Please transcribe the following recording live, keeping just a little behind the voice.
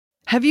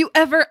Have you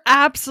ever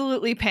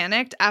absolutely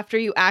panicked after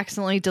you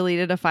accidentally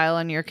deleted a file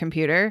on your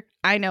computer?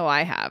 I know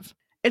I have.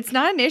 It's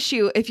not an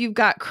issue if you've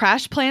got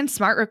CrashPlan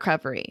Smart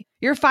Recovery.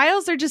 Your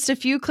files are just a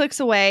few clicks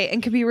away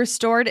and can be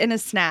restored in a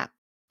snap.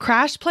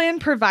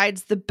 CrashPlan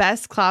provides the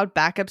best cloud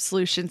backup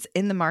solutions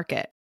in the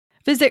market.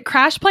 Visit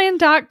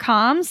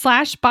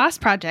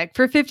crashplan.com/bossproject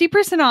for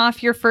 50%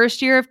 off your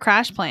first year of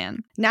CrashPlan.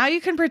 Now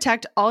you can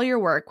protect all your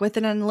work with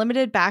an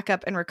unlimited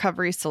backup and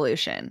recovery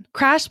solution.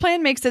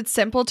 CrashPlan makes it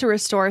simple to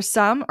restore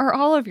some or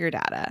all of your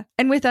data.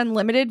 And with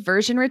unlimited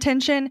version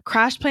retention,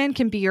 CrashPlan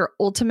can be your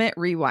ultimate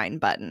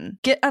rewind button.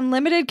 Get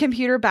unlimited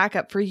computer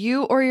backup for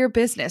you or your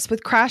business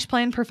with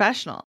CrashPlan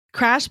Professional.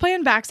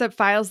 CrashPlan backs up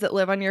files that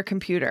live on your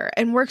computer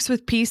and works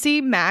with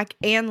PC, Mac,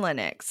 and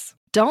Linux.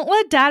 Don't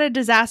let data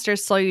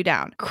disasters slow you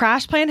down.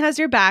 CrashPlan has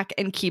your back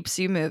and keeps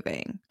you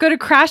moving. Go to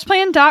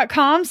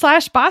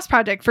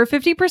crashplan.com/bossproject for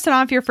 50%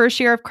 off your first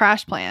year of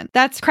CrashPlan.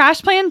 That's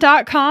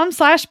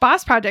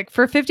crashplan.com/bossproject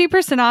for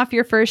 50% off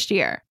your first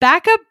year.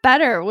 Back up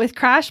better with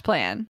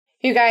CrashPlan.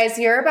 You guys,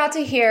 you're about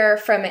to hear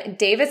from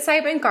David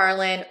Siteman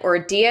Garland, or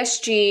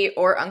DSG,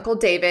 or Uncle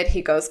David.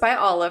 He goes by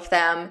all of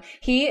them.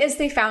 He is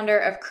the founder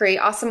of Create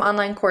Awesome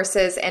Online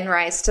Courses and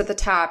Rise to the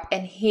Top,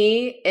 and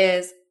he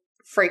is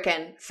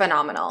freaking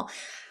phenomenal.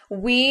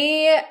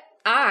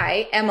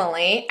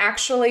 Emily,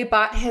 actually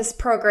bought his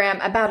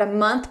program about a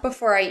month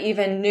before I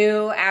even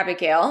knew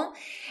Abigail,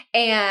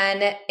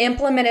 and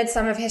implemented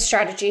some of his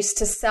strategies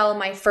to sell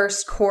my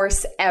first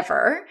course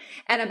ever.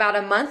 And about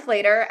a month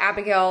later,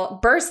 Abigail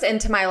burst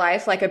into my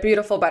life like a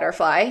beautiful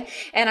butterfly.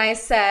 And I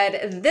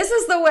said, this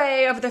is the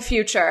way of the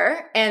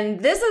future. And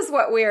this is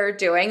what we are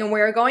doing. And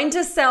we are going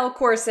to sell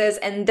courses.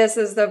 And this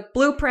is the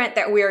blueprint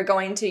that we are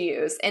going to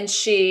use. And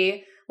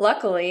she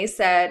luckily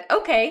said,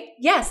 okay,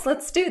 yes,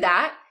 let's do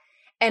that.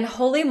 And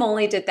holy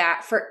moly, did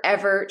that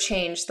forever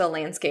change the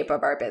landscape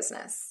of our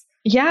business.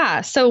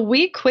 Yeah. So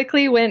we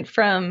quickly went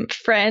from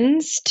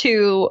friends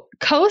to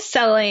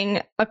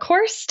co-selling a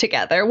course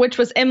together, which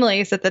was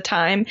Emily's at the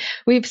time.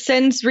 We've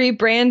since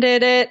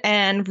rebranded it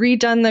and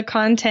redone the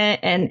content.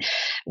 And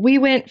we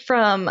went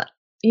from,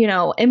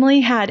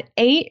 Emily had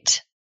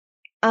 8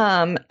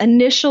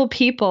 initial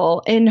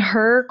people in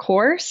her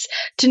course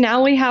to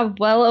now we have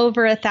well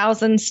over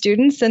 1,000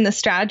 students in the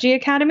Strategy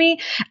Academy.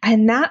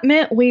 And that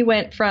meant we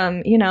went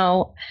from,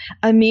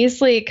 a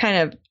measly kind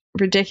of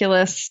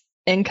ridiculous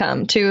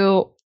income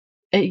to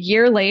a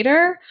year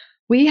later,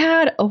 we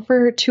had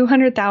over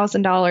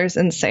 $200,000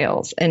 in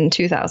sales in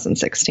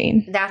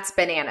 2016. That's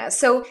bananas.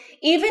 So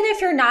even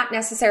if you're not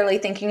necessarily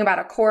thinking about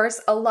a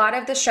course, a lot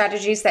of the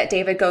strategies that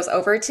David goes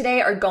over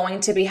today are going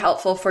to be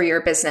helpful for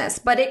your business.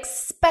 But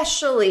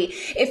especially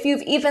if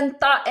you've even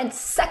thought a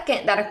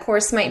second that a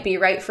course might be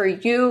right for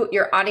you,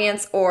 your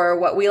audience, or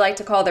what we like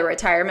to call the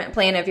retirement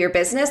plan of your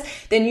business,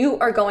 then you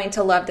are going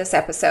to love this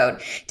episode.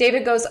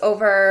 David goes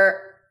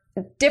over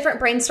different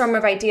brainstorm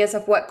of ideas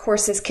of what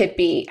courses could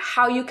be,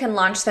 how you can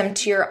launch them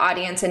to your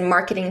audience and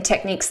marketing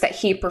techniques that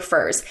he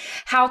prefers,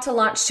 how to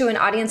launch to an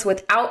audience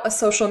without a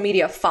social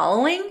media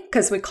following,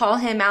 because we call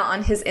him out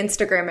on his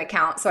Instagram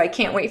account. So I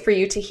can't wait for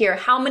you to hear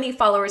how many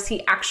followers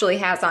he actually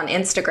has on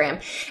Instagram.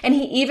 And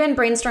he even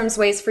brainstorms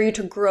ways for you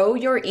to grow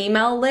your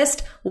email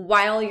list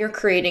while you're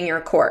creating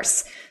your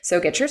course. So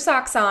get your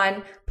socks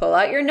on, pull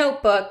out your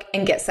notebook,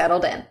 and get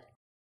settled in.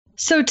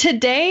 So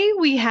today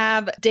we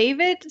have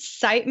David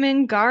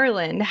Siteman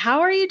Garland. How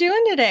are you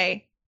doing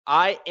today?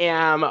 I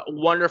am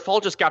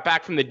wonderful. Just got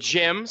back from the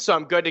gym, so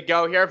I'm good to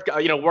go here. I've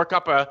got, work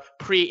up a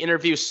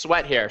pre-interview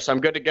sweat here, so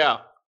I'm good to go.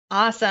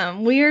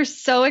 Awesome. We are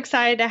so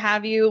excited to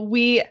have you.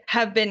 We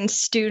have been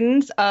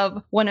students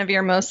of one of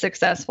your most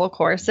successful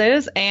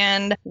courses,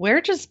 and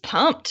we're just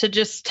pumped to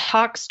just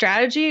talk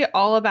strategy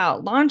all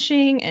about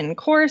launching and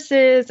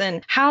courses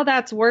and how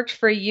that's worked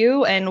for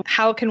you and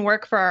how it can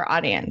work for our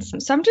audience.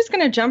 So I'm just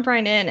going to jump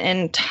right in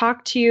and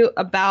talk to you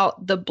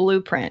about the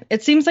blueprint.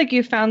 It seems like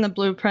you found the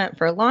blueprint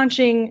for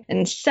launching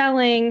and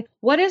selling.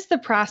 What is the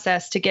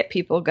process to get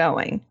people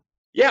going?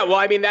 Yeah, well,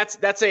 I mean, that's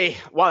a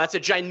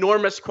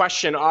ginormous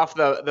question off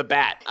the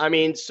bat. I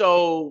mean,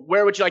 so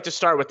where would you like to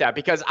start with that?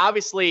 Because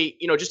obviously,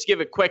 just to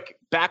give a quick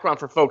background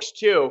for folks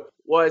too,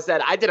 was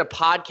that I did a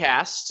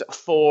podcast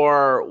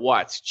for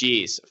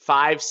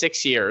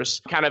 5-6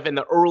 years, kind of in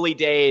the early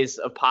days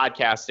of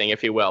podcasting,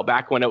 if you will,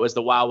 back when it was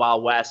the Wild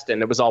Wild West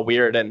and it was all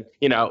weird and,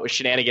 it was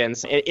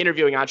shenanigans,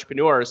 interviewing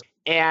entrepreneurs.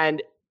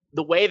 And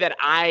the way that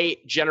I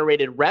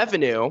generated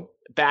revenue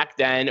back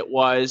then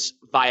was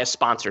via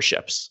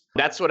sponsorships.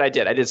 That's what I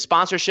did. I did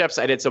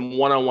sponsorships. I did some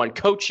one-on-one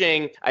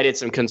coaching. I did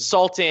some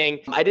consulting.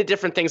 I did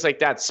different things like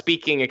that,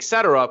 speaking,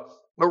 etc.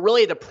 But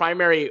really the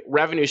primary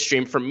revenue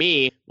stream for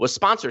me was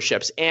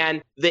sponsorships.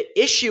 And the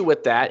issue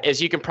with that,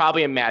 as you can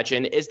probably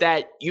imagine, is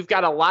that you've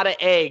got a lot of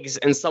eggs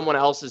in someone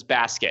else's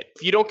basket.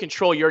 If you don't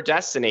control your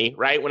destiny,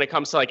 right, when it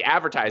comes to like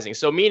advertising.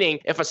 So meaning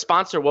if a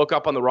sponsor woke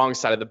up on the wrong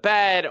side of the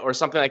bed or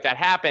something like that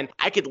happened,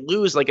 I could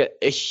lose like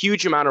a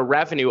huge amount of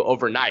revenue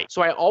overnight.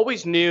 So I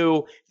always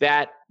knew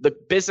that the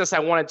business I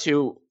wanted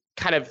to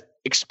kind of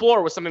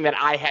explore was something that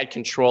I had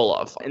control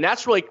of. And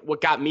that's really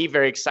what got me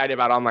very excited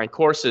about online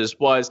courses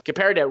was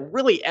compared to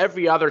really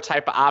every other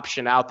type of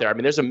option out there. I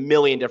mean, there's a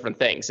million different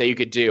things that you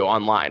could do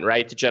online,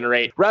 right? To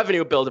generate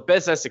revenue, build a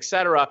business,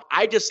 etc.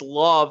 I just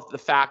love the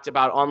fact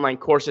about online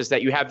courses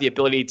that you have the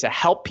ability to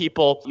help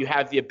people. You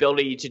have the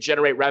ability to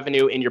generate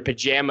revenue in your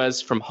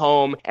pajamas from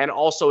home. And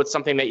also it's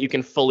something that you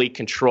can fully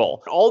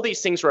control. All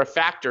these things were a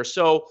factor.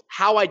 So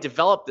how I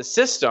developed the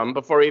system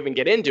before we even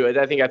get into it,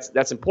 I think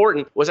that's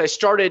important, was I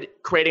started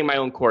creating my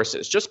own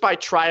courses just by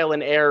trial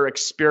and error,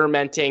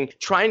 experimenting,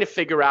 trying to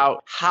figure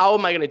out how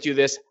am I going to do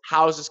this?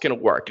 How is this going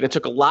to work? And it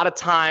took a lot of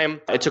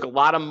time. It took a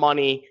lot of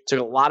money, took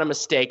a lot of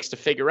mistakes to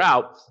figure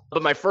out.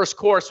 But my first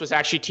course was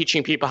actually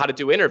teaching people how to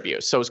do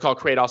interviews. So it was called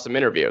Create Awesome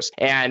Interviews.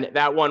 And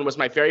that one was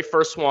my very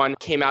first one,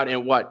 came out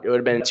in what? It would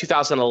have been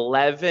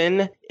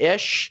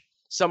 2011-ish,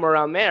 somewhere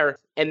around there.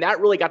 And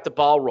that really got the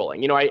ball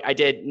rolling. You know, I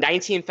did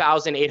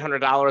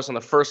 $19,800 on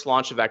the first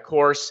launch of that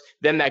course.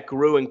 Then that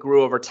grew and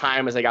grew over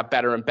time as I got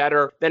better and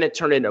better. Then it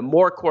turned into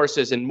more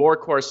courses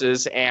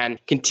and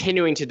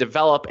continuing to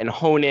develop and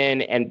hone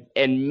in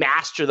and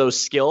master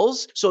those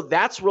skills. So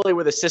that's really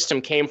where the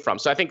system came from.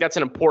 So I think that's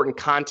an important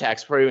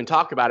context before we even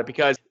talk about it,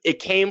 because it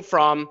came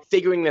from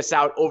figuring this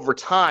out over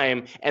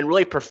time and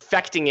really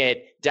perfecting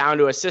it down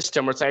to a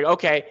system where it's like,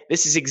 okay,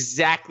 this is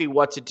exactly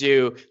what to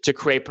do to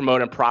create,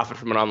 promote, and profit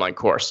from an online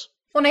course.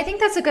 Well, and I think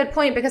that's a good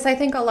point, because I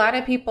think a lot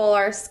of people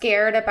are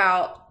scared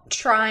about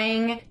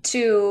trying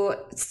to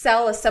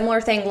sell a similar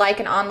thing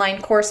like an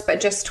online course, but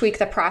just tweak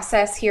the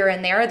process here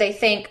and there. They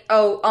think,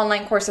 oh,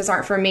 online courses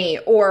aren't for me,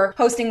 or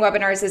hosting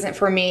webinars isn't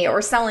for me,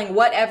 or selling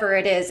whatever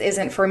it is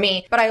isn't for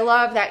me. But I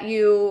love that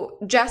you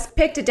just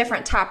picked a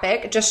different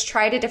topic, just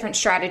tried a different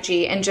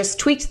strategy, and just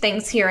tweaked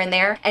things here and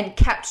there, and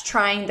kept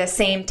trying the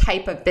same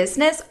type of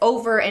business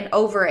over and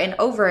over and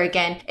over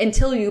again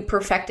until you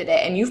perfected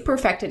it. And you've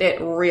perfected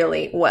it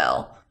really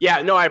well.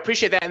 Yeah, no, I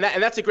appreciate that. And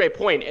that's a great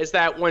point, is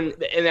that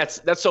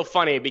that's so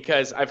funny,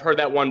 because I've heard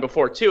that one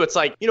before too. It's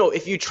like, you know,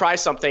 if you try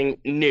something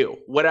new,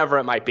 whatever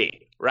it might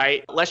be,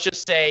 right? Let's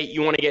just say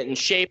you want to get in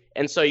shape.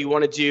 And so you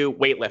want to do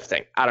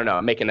weightlifting. I don't know,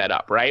 I'm making that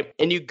up, right?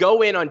 And you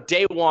go in on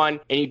day one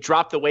and you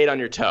drop the weight on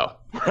your toe,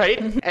 right?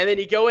 And then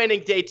you go in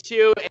day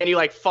two and you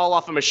like fall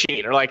off a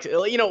machine, or like,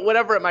 you know,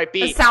 whatever it might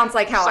be. It sounds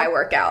like how I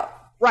work out.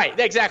 Right,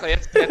 exactly.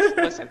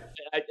 Listen,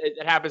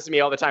 it happens to me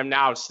all the time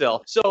now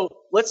still. So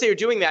let's say you're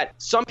doing that.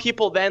 Some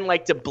people then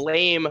like to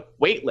blame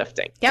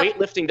weightlifting. Yep.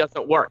 Weightlifting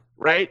doesn't work,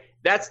 right?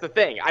 That's the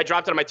thing. I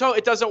dropped it on my toe.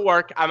 It doesn't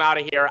work. I'm out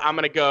of here. I'm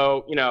going to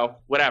go, you know,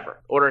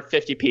 whatever, order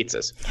 50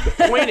 pizzas.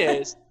 The point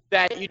is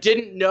that you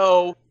didn't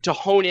know to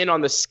hone in on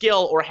the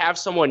skill or have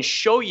someone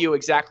show you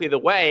exactly the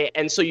way.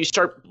 And so you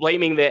start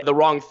blaming the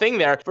wrong thing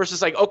there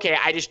versus like, okay,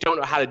 I just don't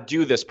know how to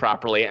do this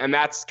properly. And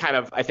that's kind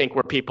of, I think,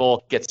 where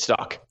people get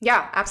stuck.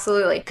 Yeah,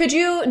 absolutely.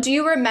 Do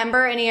you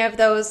remember any of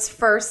those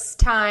first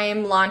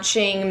time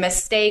launching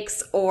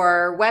mistakes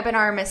or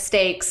webinar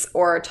mistakes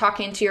or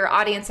talking to your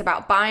audience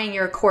about buying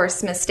your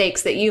course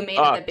mistakes that you made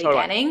in the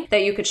beginning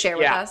that you could share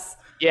with us?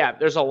 Yeah,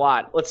 there's a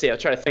lot. Let's see. I'll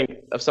try to think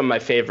of some of my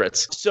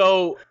favorites.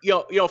 So,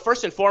 you know,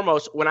 first and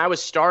foremost, when I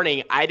was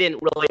starting, I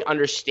didn't really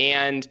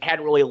understand,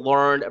 hadn't really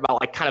learned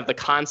about like kind of the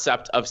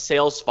concept of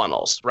sales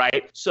funnels,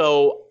 right?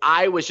 So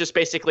I was just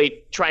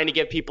basically trying to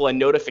give people a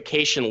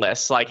notification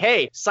list, like,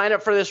 hey, sign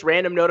up for this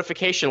random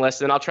notification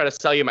list and I'll try to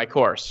sell you my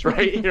course,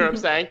 right? You know what I'm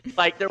saying?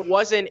 Like there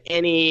wasn't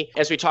any,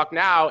 as we talk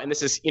now, and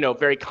this is, you know,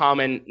 very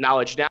common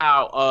knowledge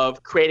now,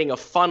 of creating a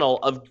funnel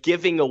of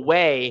giving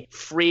away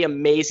free,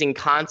 amazing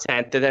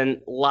content that then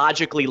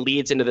logically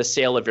leads into the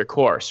sale of your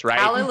course, right?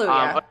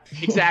 Hallelujah.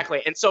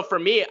 Exactly. And so for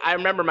me, I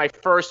remember my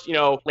first, you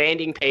know,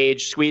 landing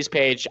page, squeeze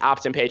page,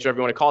 opt-in page, whatever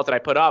you want to call it, that I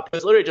put up. It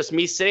was literally just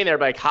me sitting there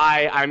like,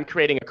 hi, I'm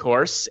creating a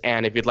course.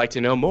 And if you'd like to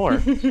know more,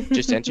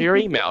 just enter your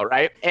email,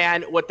 right?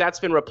 And what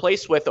that's been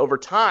replaced with over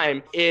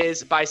time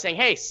is by saying,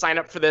 hey, sign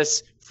up for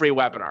this free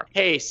webinar.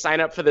 Hey, sign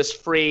up for this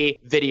free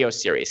video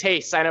series. Hey,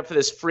 sign up for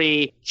this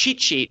free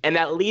cheat sheet. And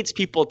that leads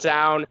people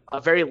down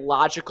a very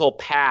logical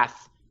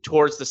path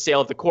towards the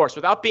sale of the course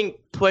without being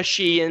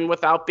pushy and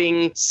without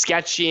being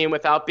sketchy and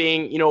without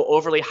being, you know,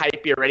 overly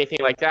hypey or anything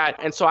like that.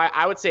 And so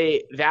I would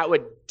say that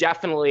would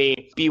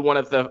definitely be one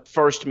of the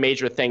first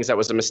major things that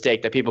was a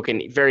mistake that people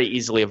can very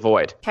easily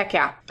avoid. Heck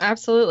yeah.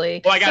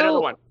 Absolutely. Oh, I got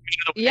another one.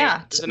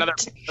 Yeah. There's another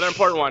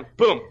important one.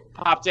 Boom,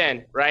 popped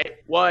in, right?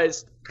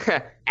 Was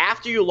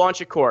after you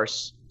launch a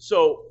course.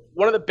 So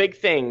one of the big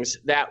things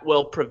that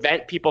will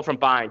prevent people from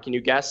buying, can you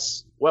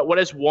guess? What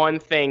is one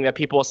thing that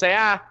people will say,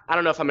 I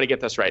don't know if I'm going to get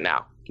this right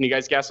now? Can you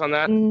guys guess on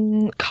that?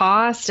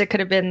 Cost. It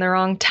could have been the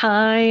wrong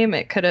time.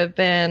 It could have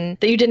been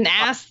that you didn't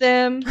ask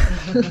them.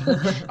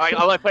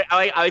 I like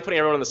putting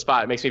everyone on the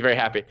spot. It makes me very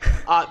happy.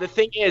 The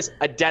thing is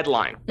a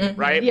deadline,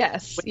 right?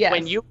 Yes.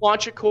 When you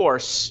launch a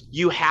course,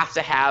 you have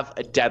to have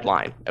a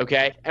deadline,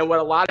 okay? And what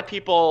a lot of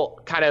people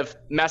kind of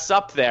mess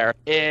up there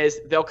is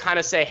they'll kind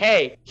of say,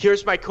 hey,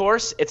 here's my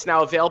course. It's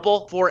now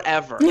available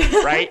forever,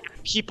 right?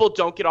 People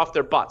don't get off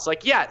their butts.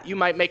 Like, yeah, you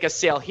might make a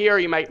sale here.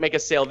 You might make a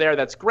sale there.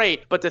 That's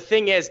great. But the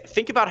thing is,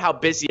 think about about how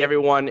busy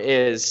everyone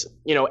is.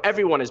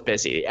 Everyone is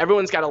busy.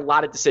 Everyone's got a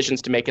lot of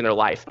decisions to make in their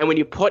life. And when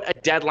you put a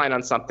deadline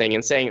on something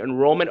and saying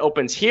enrollment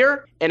opens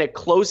here and it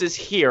closes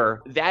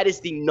here, that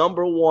is the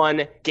number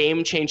one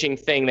game-changing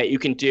thing that you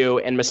can do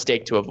and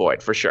mistake to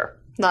avoid, for sure.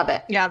 Love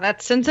it. Yeah,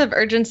 that sense of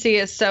urgency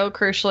is so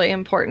crucially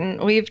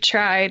important. We've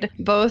tried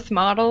both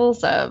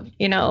models of,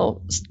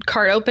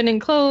 cart open and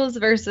close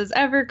versus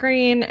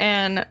evergreen.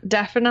 And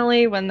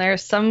definitely when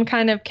there's some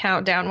kind of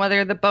countdown,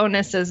 whether the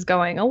bonus is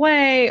going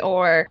away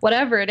or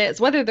whatever it is,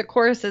 whether the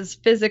course is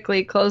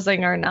physically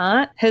closing or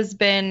not, has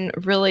been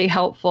really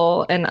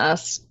helpful in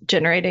us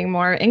generating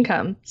more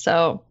income.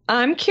 So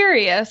I'm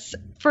curious,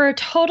 for a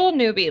total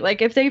newbie,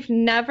 like if they've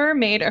never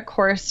made a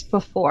course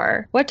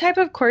before, what type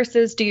of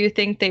courses do you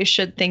think they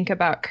should think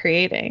about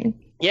creating?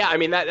 Yeah, I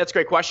mean, that's a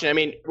great question. I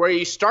mean, where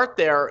you start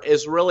there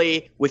is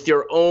really with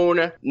your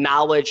own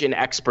knowledge and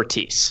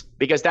expertise,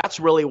 because that's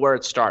really where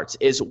it starts,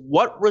 is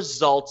what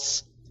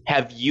results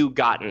have you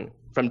gotten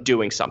from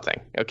doing something,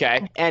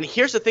 okay? And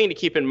here's the thing to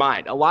keep in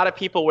mind. A lot of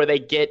people where they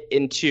get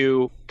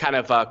into kind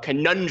of a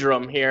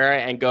conundrum here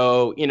and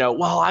go,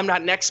 well, I'm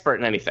not an expert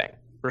in anything,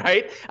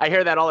 right? I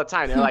hear that all the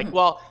time. They're like,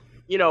 well,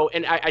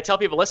 and I tell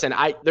people, listen,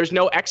 there's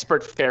no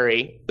expert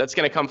fairy that's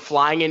going to come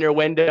flying in your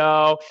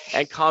window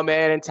and come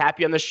in and tap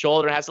you on the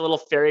shoulder and has a little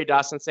fairy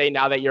dust and say,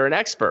 now that you're an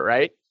expert,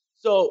 right?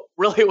 So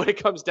really what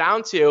it comes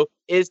down to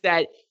is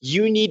that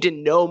you need to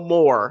know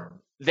more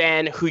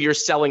than who you're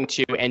selling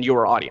to and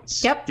your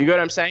audience. Yep. You get what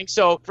I'm saying?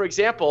 So for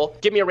example,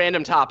 give me a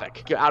random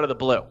topic out of the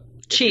blue.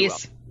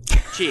 Cheese.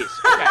 Cheese.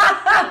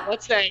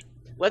 Okay.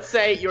 Let's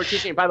say you're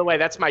teaching, by the way,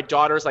 that's my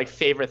daughter's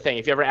favorite thing.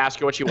 If you ever ask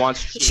her what she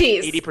wants,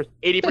 cheese.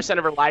 80%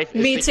 of her life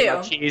is thinking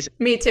about cheese.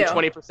 Me too.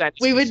 20%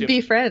 we would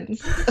be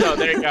friends. So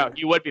there you go.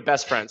 You would be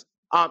best friends.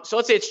 So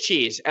let's say it's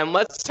cheese. And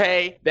let's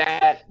say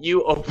that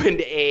you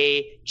opened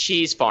a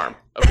cheese farm.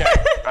 Okay.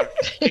 I'm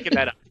picking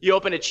that up. You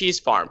open a cheese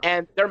farm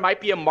and there might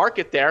be a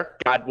market there,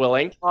 God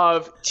willing,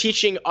 of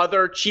teaching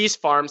other cheese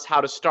farms how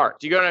to start.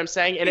 Do you get what I'm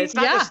saying? And it's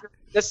not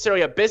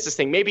necessarily a business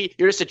thing. Maybe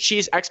you're just a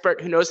cheese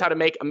expert who knows how to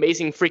make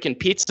amazing freaking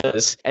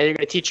pizzas and you're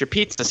going to teach your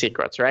pizza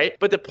secrets, right?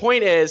 But the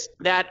point is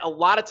that a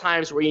lot of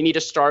times where you need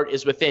to start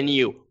is within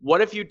you.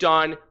 What have you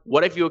done?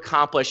 What have you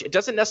accomplished? It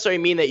doesn't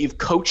necessarily mean that you've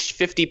coached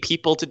 50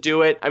 people to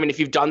do it. I mean, if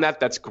you've done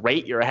that, that's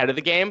great. You're ahead of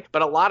the game.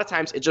 But a lot of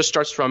times it just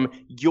starts from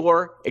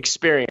your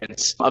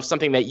experience of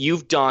something that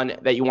you've done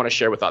that you want to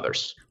share with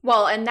others.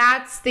 Well, and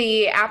that's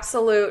the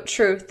absolute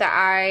truth that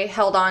I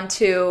held on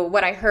to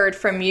what I heard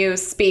from you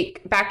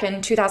speak back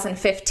in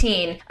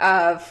 2015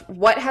 of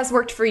what has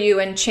worked for you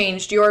and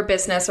changed your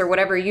business or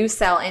whatever you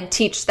sell, and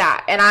teach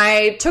that. And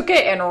I took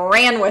it and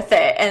ran with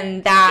it.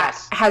 And that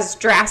has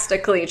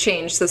drastically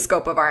changed the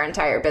scope of our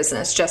entire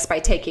business just by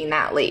taking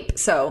that leap.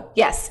 So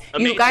yes,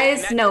 amazing. You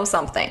guys know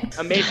something.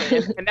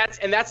 Amazing. and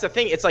that's the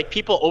thing. It's like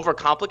people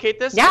overcomplicate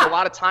this. Yeah. A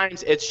lot of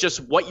times it's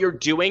just what you're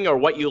doing or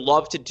what you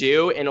love to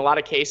do in a lot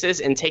of cases,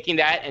 and taking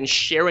that and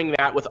sharing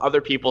that with other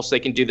people so they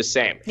can do the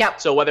same. Yep.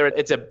 So whether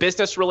it's a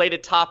business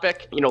related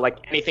topic, like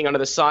anything under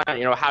the sun,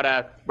 how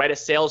to write a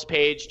sales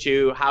page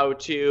to how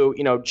to,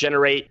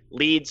 generate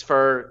leads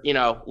for,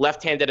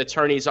 left-handed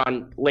attorneys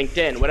on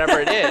LinkedIn,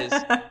 whatever it is,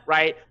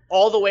 right?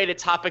 All the way to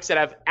topics that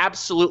have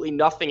absolutely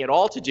nothing at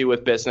all to do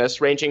with business,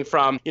 ranging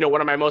from,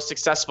 one of my most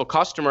successful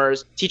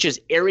customers teaches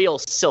aerial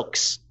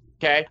silks.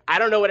 Okay. I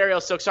don't know what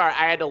aerial silks are.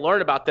 I had to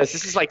learn about this.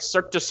 This is like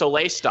Cirque du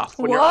Soleil stuff.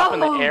 When you're up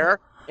in the air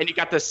and you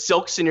got the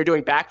silks and you're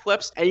doing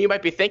backflips, and you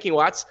might be thinking,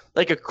 well, that's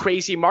like a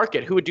crazy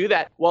market. Who would do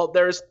that? Well,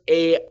 there's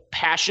a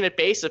passionate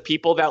base of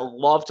people that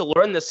love to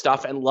learn this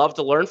stuff and love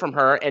to learn from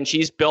her. And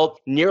she's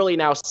built nearly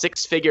now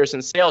 6 figures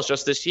in sales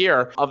just this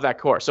year of that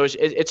course. So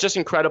it's just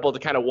incredible to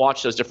kind of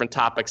watch those different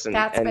topics and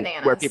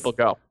where people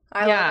go.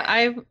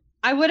 I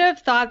would have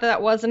thought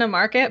that wasn't a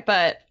market,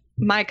 but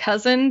my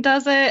cousin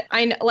does it.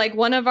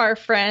 One of our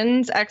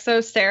friends,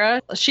 Exo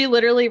Sarah, she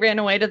literally ran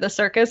away to the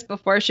circus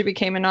before she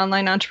became an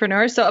online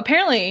entrepreneur. So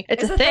apparently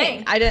it's a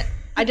thing. I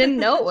didn't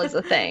know it was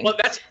a thing. Well,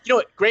 that's,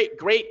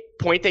 great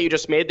point that you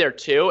just made there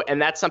too.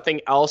 And that's something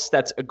else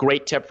that's a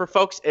great tip for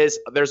folks is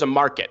there's a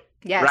market.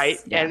 Yes. Right.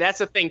 Yes. And that's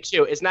the thing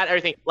too, is not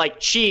everything like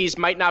cheese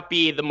might not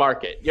be the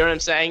market. You know what I'm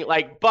saying?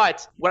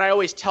 But what I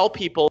always tell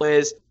people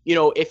is,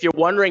 if you're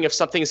wondering if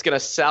something's going to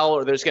sell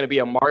or there's going to be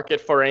a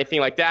market for anything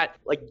like that,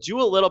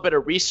 do a little bit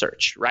of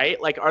research, right?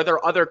 Are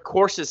there other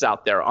courses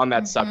out there on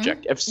that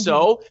subject? If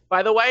so,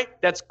 by the way,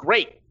 that's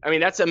great. I mean,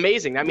 that's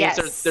amazing. That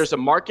means there's a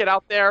market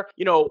out there.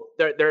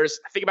 There's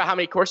think about how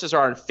many courses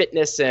are in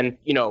fitness and,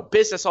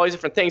 business, all these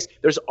different things.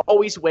 There's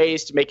always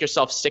ways to make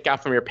yourself stick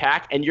out from your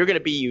pack, and you're going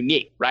to be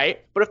unique,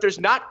 right? But if there's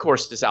not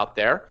courses out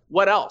there,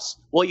 what else?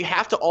 Well, you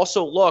have to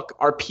also look,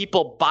 are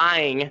people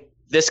buying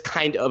this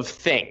kind of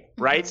thing,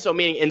 right? So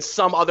meaning in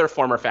some other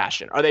form or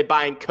fashion. Are they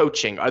buying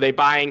coaching? Are they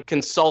buying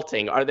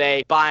consulting? Are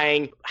they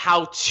buying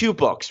how-to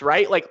books,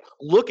 right?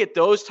 Look at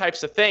those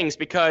types of things,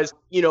 because,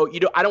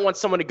 I don't want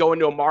someone to go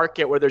into a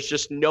market where there's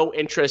just no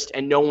interest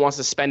and no one wants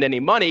to spend any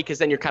money, because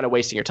then you're kind of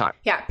wasting your time.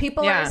 Yeah,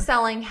 people are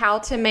selling how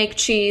to make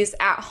cheese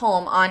at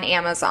home on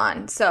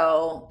Amazon.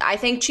 So I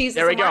think cheese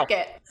is a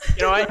market.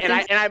 You know what? And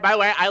I, by the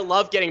way, I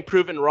love getting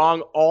proven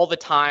wrong all the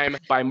time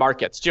by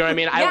markets. Do you know what I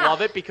mean? I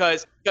love it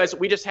because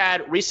we just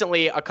had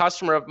recently a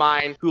customer of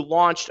mine who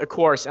launched a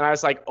course, and I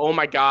was like, oh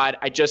my God,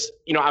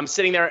 I'm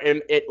sitting there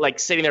and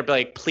sitting there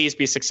like, please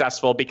be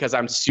successful because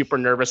I'm super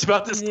nervous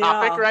about this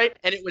topic, right?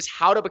 And it was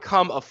how to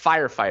become a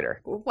firefighter.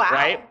 Wow.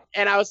 Right?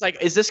 And I was like,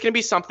 is this going to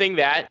be something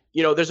that,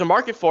 there's a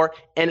market for?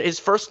 And his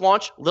first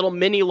launch, little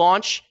mini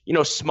launch,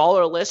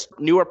 smaller list,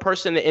 newer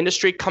person in the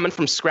industry coming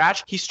from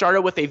scratch. He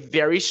started with a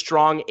very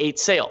strong 8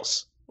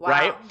 sales. Wow.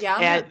 Right? Yeah.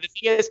 And the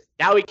thing is,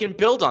 now we can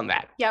build on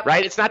that. Yep.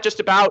 Right? It's not just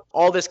about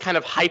all this kind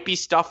of hypey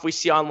stuff we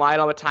see online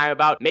all the time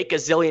about make $1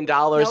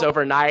 zillion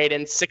overnight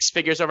and 6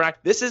 figures overnight.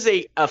 This is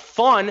a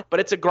fun, but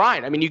it's a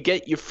grind. I mean, you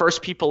get your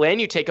first people in,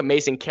 you take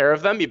amazing care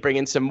of them, you bring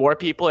in some more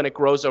people, and it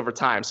grows over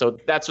time. So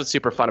that's what's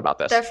super fun about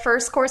this. The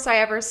first course I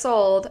ever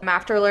sold,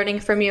 after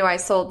learning from you, I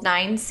sold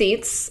 9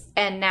 seats,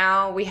 and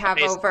now we have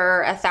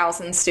over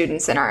 1,000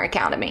 students in our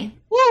academy.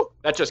 Woo!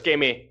 That just gave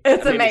me.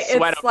 It's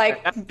amazing. It's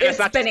like it's it's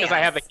not just because I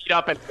have the heat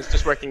up and it's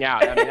just working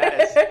out. I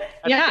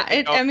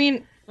mean, I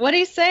mean, what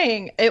he's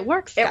saying, it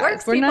works. Guys. It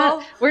works.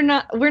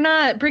 We're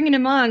not bringing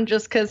him on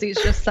just because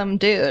he's just some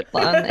dude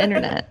on the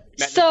internet.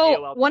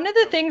 So one of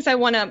the things I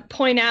want to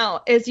point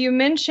out is you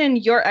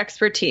mentioned your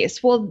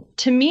expertise. Well,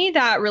 to me,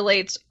 that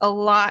relates a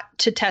lot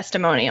to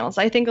testimonials.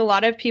 I think a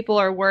lot of people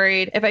are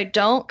worried if I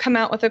don't come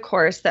out with a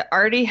course that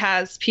already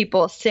has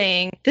people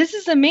saying, this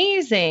is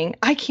amazing,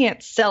 I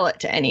can't sell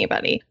it to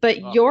anybody.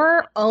 But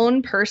your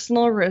own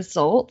personal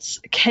results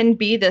can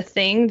be the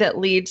thing that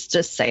leads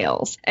to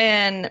sales.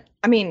 And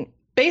I mean,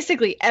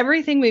 basically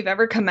everything we've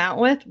ever come out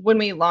with, when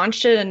we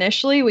launched it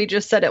initially, we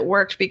just said it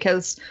worked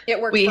because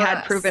we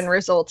had proven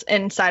results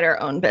inside our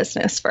own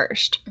business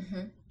first.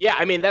 Mm-hmm. Yeah,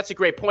 I mean, that's a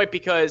great point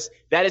because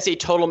that is a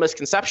total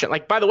misconception.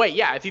 Like, by the way,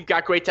 yeah, if you've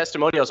got great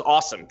testimonials,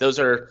 awesome. Those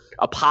are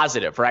a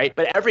positive, right?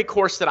 But every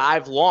course that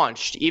I've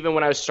launched, even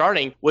when I was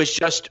starting, was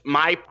just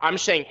I'm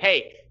saying,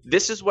 hey,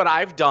 this is what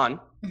I've done.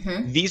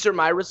 Mm-hmm. These are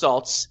my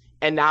results.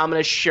 And now I'm going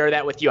to share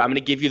that with you. I'm going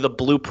to give you the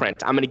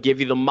blueprint. I'm going to give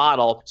you the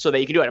model so that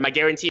you can do it. Am I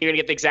guaranteeing you're going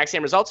to get the exact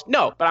same results?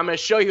 No, but I'm going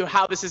to show you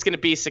how this is going to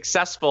be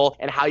successful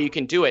and how you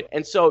can do it.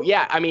 And so,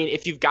 yeah, I mean,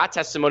 if you've got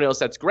testimonials,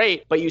 that's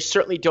great, but you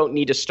certainly don't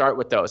need to start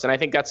with those. And I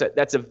think that's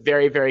a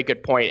very, very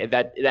good point. And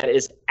that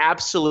is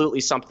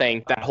absolutely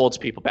something that holds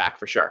people back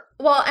for sure.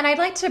 Well, and I'd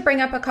like to bring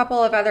up a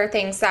couple of other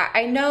things that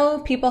I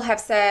know people have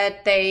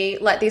said they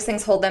let these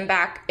things hold them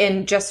back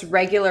in just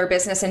regular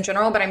business in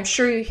general, but I'm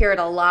sure you hear it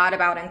a lot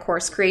about in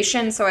course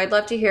creation. So I'd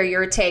love to hear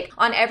your take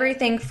on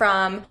everything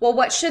from, well,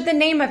 what should the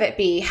name of it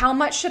be? How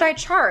much should I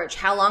charge?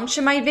 How long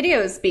should my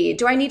videos be?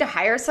 Do I need to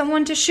hire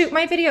someone to shoot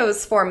my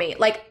videos for me?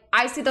 Like,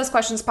 I see those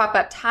questions pop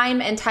up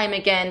time and time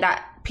again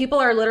that people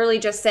are literally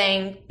just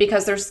saying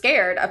because they're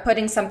scared of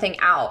putting something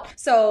out.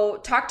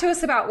 So talk to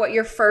us about what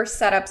your first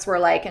setups were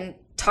like, and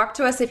talk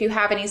to us if you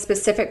have any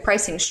specific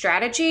pricing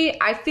strategy.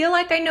 I feel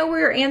like I know where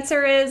your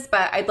answer is,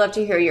 but I'd love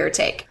to hear your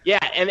take. Yeah,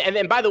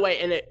 and by the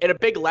way, and a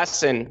big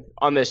lesson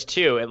on this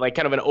too, and like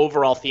kind of an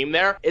overall theme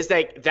there, is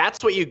that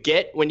that's what you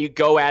get when you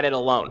go at it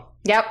alone.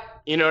 Yep.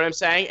 You know what I'm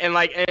saying? And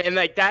like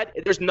that,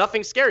 there's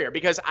nothing scarier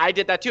because I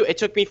did that too. It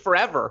took me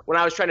forever when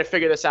I was trying to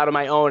figure this out on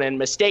my own, and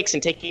mistakes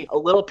and taking a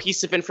little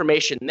piece of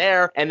information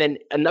there and then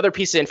another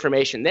piece of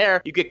information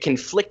there. You get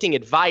conflicting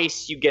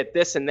advice, you get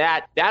this and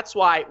that. That's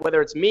why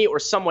whether it's me or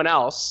someone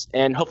else,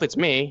 and hopefully it's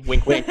me,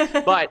 wink, wink,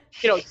 but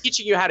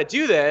teaching you how to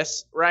do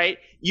this, right?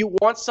 You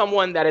want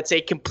someone that it's a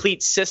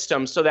complete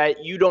system so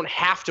that you don't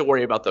have to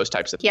worry about those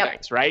types of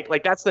things, right?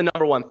 Like that's the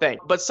number one thing.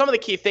 But some of the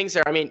key things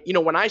there, I mean,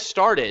 when I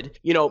started,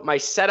 my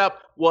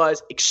setup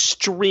was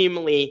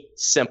extremely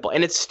simple.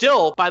 And it's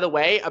still, by the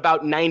way,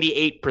 about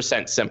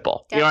 98%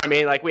 simple. You know what I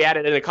mean? Like we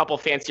added in a couple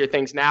fancier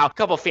things now, a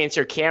couple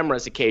fancier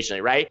cameras occasionally,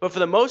 right? But for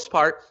the most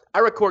part, I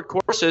record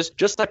courses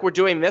just like we're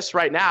doing this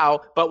right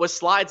now, but with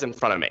slides in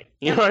front of me.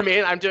 You know what I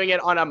mean? I'm doing it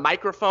on a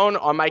microphone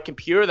on my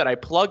computer that I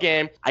plug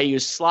in. I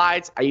use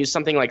slides. I use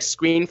something like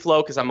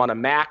ScreenFlow because I'm on a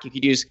Mac. You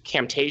could use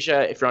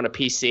Camtasia if you're on a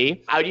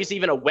PC. I would use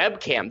even a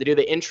webcam to do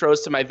the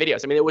intros to my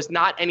videos. I mean, it was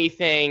not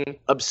anything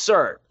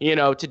absurd,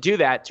 to do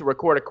that, to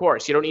record a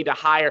course. You don't need to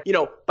hire,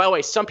 by the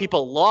way, some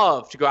people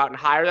love to go out and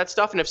hire that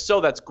stuff. And if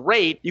so, that's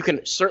great. You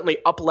can certainly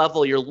up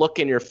level your look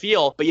and your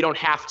feel, but you don't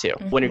have to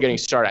when you're getting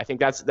started. I think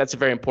that's a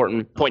very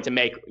important point to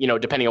make,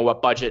 depending on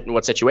what budget and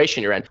what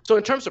situation you're in. So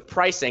in terms of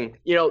pricing,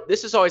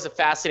 this is always a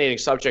fascinating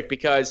subject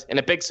because, and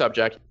a big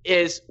subject,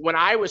 is when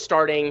I was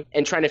starting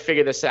and trying to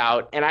figure this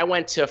out, and I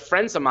went to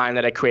friends of mine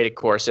that had created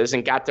courses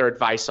and got their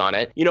advice on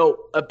it,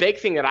 a big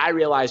thing that I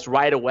realized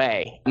right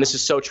away, and this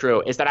is so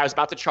true, is that I was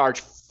about to charge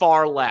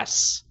far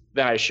less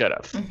than I should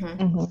have.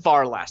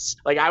 Far less.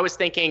 Like I was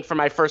thinking for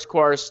my first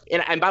course,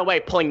 and by the way,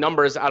 pulling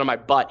numbers out of my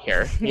butt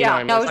here.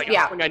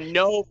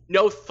 No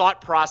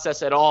thought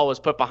process at all was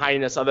put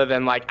behind this other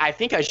than like, I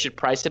think I should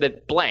price it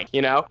at blank.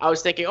 I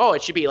was thinking,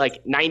 it should be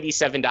like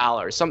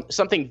 $97,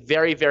 something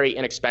very, very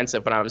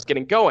inexpensive when I was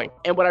getting going.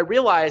 And what I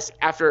realized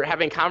after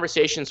having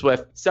conversations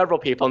with several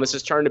people, and this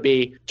has turned out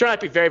to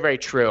be very, very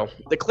true.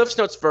 The Cliffs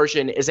Notes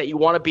version is that you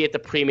want to be at the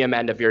premium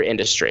end of your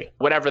industry,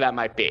 whatever that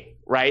might be.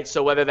 right?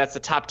 So whether that's the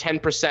top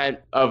 10%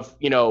 of,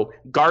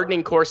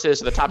 gardening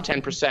courses or the top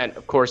 10%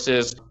 of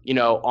courses,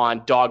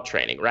 on dog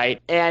training, right?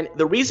 And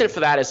the reason for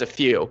that is a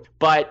few,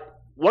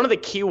 but one of the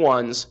key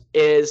ones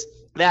is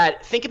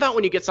that think about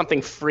when you get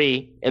something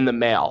free in the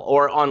mail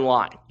or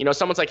online.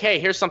 Someone's like, hey,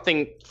 here's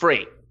something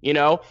free.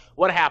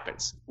 What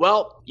happens?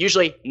 Well,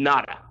 usually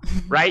nada,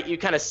 right? You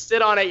kind of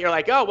sit on it. You're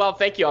like, oh, well,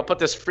 thank you. I'll put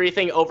this free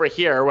thing over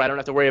here where I don't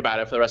have to worry about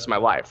it for the rest of my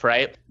life,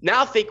 right?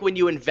 Now think when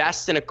you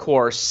invest in a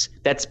course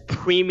that's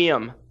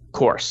premium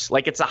course,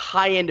 like it's a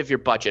high end of your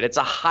budget, it's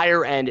a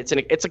higher end, it's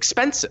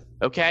expensive,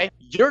 okay?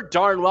 You're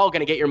darn well going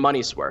to get your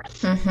money's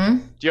worth. Mm-hmm.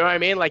 Do you know what I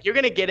mean? Like you're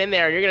going to get in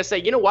there and you're going to say,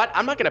 you know what?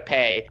 I'm not going to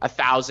pay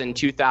 $1,000,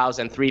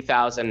 $2,000,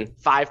 $3,000,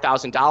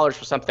 $5,000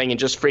 for something and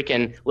just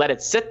freaking let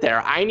it sit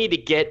there. I need to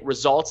get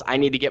results. I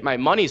need to get my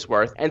money's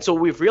worth. And so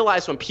we've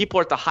realized when people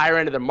are at the higher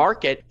end of the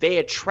market, they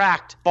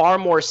attract far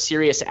more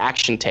serious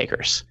action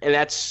takers. And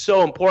that's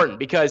so important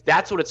because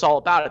that's what it's all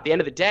about. At the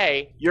end of the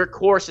day, your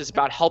course is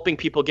about helping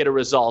people get a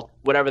result,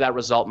 whatever that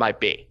result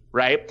might be.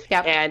 Right?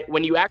 Yep. And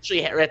when you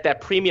actually are at that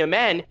premium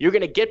end, you're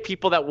going to get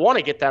people that want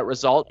to get that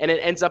result, and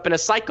it ends up in a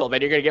cycle. Then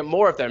you're going to get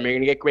more of them. You're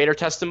going to get greater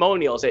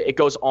testimonials. It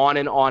goes on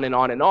and on and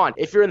on and on.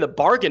 If you're in the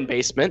bargain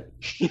basement,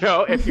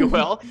 if you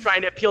will,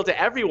 trying to appeal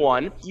to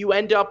everyone, you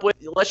end up with,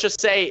 let's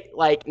just say,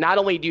 like, not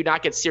only do you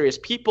not get serious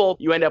people,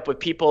 you end up with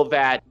people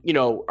that,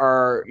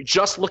 are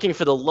just looking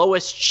for the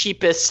lowest,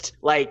 cheapest,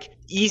 like,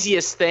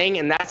 easiest thing.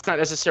 And that's not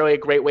necessarily a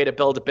great way to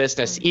build a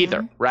business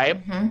either,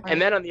 right? Mm-hmm.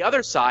 And then on the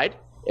other side,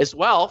 as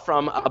well,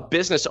 from a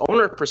business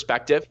owner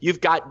perspective,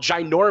 you've got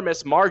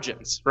ginormous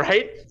margins,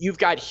 right? You've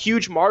got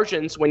huge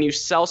margins when you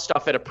sell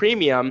stuff at a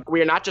premium where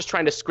you're not just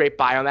trying to scrape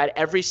by on that.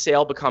 Every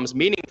sale becomes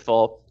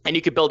meaningful and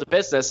you could build a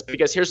business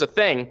because here's the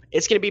thing,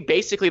 it's going to be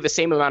basically the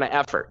same amount of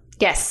effort.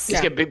 Yes.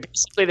 It's going to be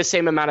basically the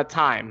same amount of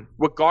time,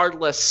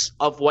 regardless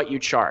of what you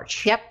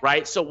charge. Yep.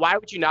 Right? So why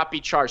would you not be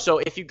charged? So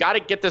if you got to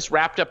get this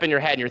wrapped up in your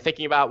head and you're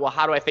thinking about, well,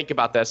 how do I think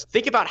about this?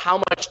 Think about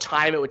how much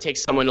time it would take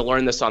someone to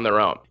learn this on their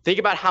own. Think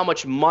about how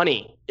much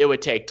money it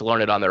would take to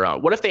learn it on their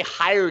own. What if they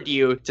hired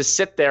you to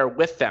sit there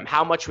with them?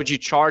 How much would you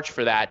charge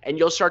for that? And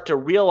you'll start to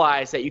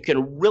realize that you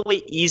can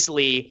really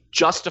easily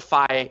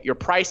justify your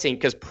pricing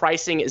because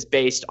pricing is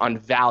based on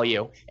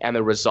value and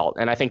the result.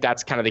 And I think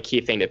that's kind of the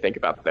key thing to think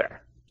about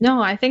there. No,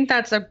 I think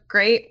that's a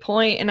great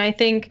point. And I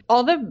think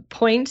all the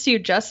points you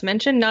just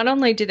mentioned, not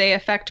only do they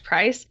affect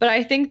price, but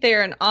I think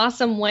they're an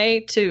awesome way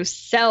to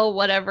sell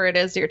whatever it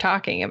is you're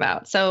talking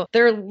about. So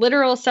they're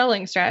literal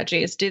selling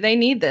strategies. Do they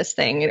need this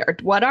thing? Or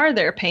what are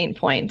their pain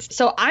points?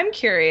 So I'm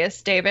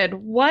curious, David,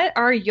 what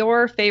are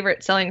your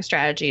favorite selling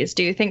strategies?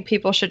 Do you think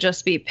people should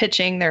just be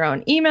pitching their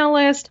own email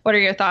list? What are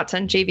your thoughts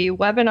on JV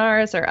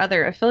webinars or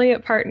other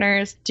affiliate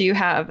partners? Do you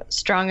have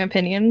strong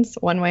opinions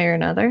one way or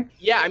another?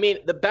 Yeah, I mean,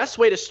 the best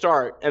way to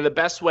start and the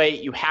best way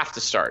you have to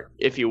start,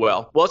 if you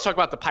will. Well, let's talk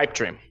about the pipe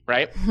dream,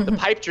 right? The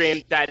pipe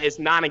dream that is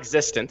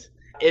non-existent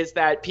is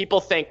that people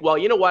think, well,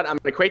 you know what? I'm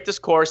going to create this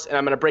course and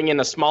I'm going to bring in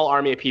a small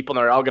army of people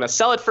and they're all going to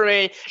sell it for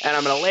me. And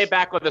I'm going to lay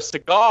back with a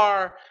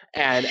cigar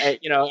and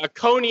a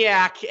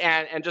cognac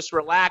and just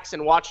relax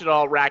and watch it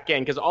all rack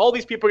in because all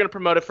these people are going to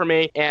promote it for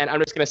me and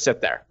I'm just going to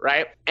sit there,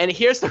 right? And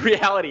here's the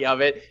reality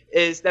of it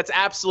is that's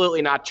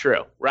absolutely not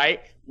true, right?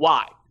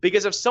 Why?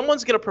 Because if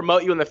someone's going to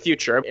promote you in the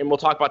future, and we'll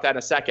talk about that in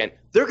a second,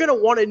 they're going to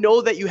want to know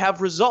that you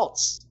have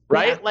results,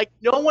 right? Yeah. Like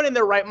no one in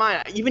their right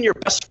mind, even your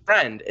best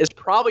friend, is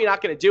probably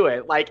not going to do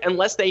it, like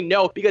unless they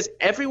know, because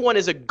everyone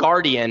is a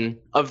guardian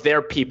of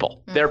their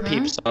people, their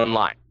peeps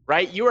online,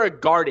 right? You are a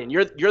guardian.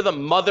 You're the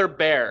mother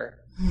bear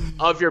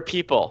of your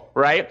people,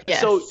 right? Yes.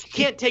 So you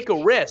can't take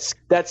a risk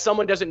that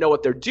someone doesn't know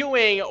what they're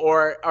doing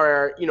or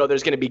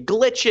there's going to be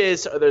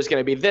glitches or there's going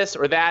to be this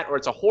or that or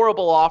it's a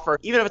horrible offer,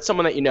 even if it's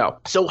someone that you know.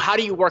 So how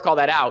do you work all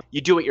that out?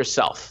 You do it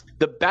yourself.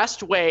 The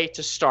best way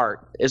to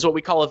start is what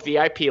we call a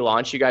VIP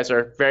launch. You guys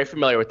are very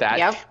familiar with that.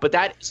 Yep. But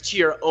that is to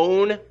your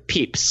own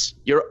peeps.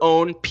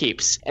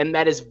 And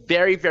that is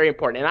very, very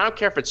important. And I don't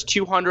care if it's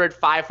 200,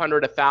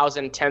 500,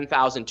 1,000,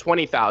 10,000,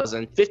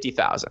 20,000,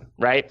 50,000,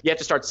 right? You have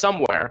to start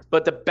somewhere.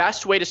 But the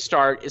best way to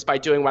start is by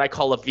doing what I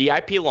call a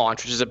VIP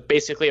launch, which is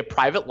basically a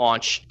private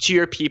launch to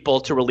your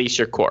people to release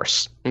your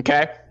course,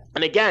 okay?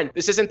 And again,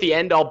 this isn't the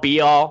end all be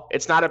all.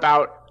 It's not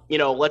about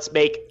let's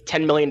make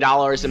 $10 million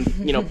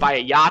and, buy a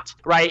yacht,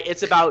 right?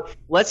 It's about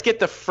let's get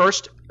the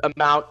first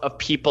amount of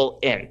people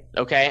in,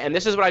 okay? And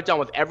this is what I've done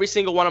with every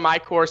single one of my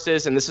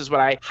courses, and this is what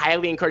I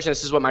highly encourage, and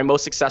this is what my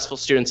most successful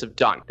students have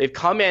done. They've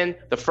come in,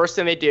 the first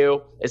thing they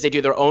do is they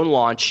do their own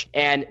launch,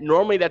 and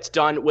normally that's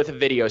done with a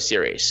video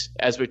series,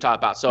 as we've talked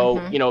about. So,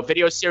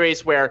 video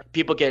series where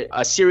people get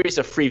a series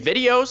of free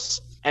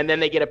videos, and then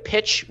they get a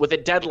pitch with a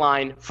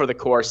deadline for the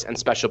course and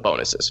special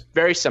bonuses.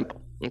 Very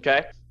simple,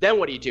 okay? Then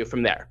what do you do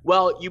from there?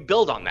 Well, you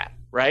build on that.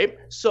 right?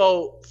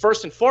 So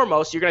first and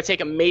foremost, you're going to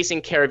take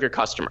amazing care of your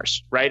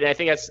customers, right? And I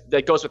think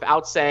that goes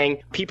without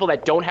saying. People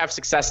that don't have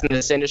success in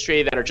this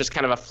industry, that are just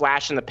kind of a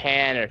flash in the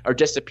pan or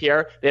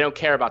disappear, they don't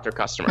care about their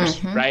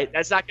customers, right?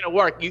 That's not going to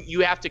work.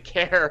 You have to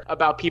care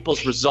about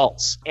people's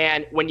results.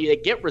 And when you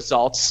get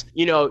results,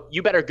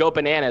 you better go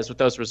bananas with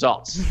those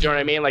results. Do you know what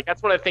I mean? Like,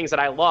 that's one of the things that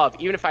I love.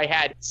 Even if I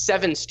had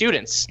 7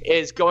 students,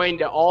 is going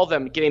to all of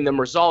them, getting them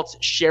results,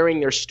 sharing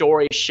their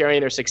stories, sharing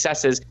their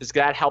successes, because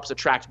that helps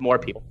attract more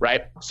people,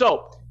 right?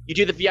 So you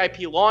do the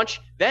VIP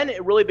launch, then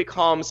it really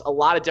becomes a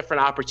lot of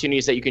different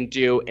opportunities that you can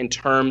do in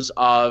terms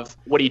of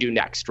what do you do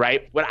next,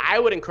 right? What I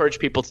would encourage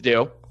people to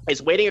do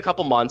is waiting a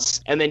couple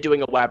months and then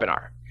doing a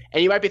webinar.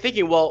 And you might be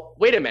thinking, well,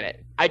 wait a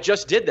minute, I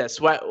just did this.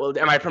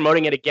 Am I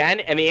promoting it again?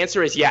 And the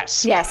answer is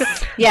yes. Yes.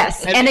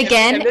 And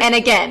again. And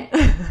again.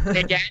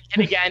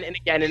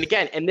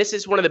 And this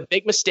is one of the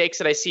big mistakes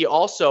that I see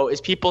also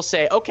is people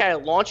say, okay, I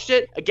launched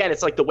it. Again,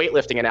 it's like the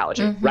weightlifting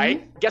analogy,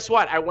 right? Guess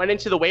what? I went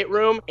into the weight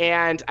room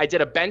and I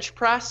did a bench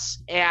press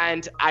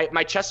and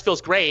my chest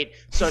feels great.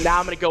 So now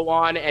I'm going to go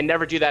on and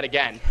never do that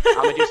again. I'm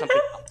going to do something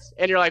else.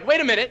 And you're like, wait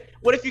a minute,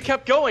 what if you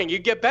kept going?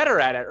 You'd get better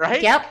at it,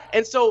 right? Yep.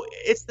 And so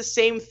it's the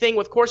same thing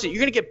with courses. You're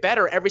going to get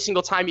better every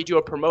single time you do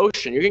a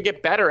promotion. You're going to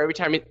get better every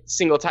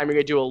single time you're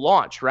going to do a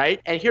launch, right?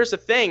 And here's the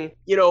thing,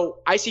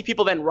 I see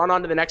people then run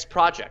on to the next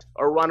project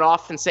or run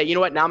off and say, you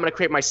know what, now I'm going to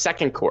create my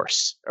second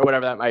course or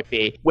whatever that might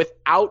be,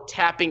 without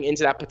tapping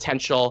into that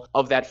potential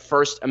of that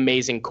first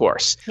amazing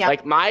course. Yep.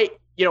 Like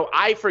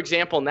I, for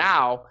example,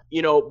 now,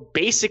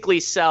 basically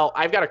sell,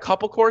 I've got a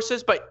couple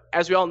courses, but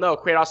as we all know,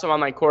 Create Awesome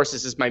Online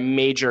Courses is my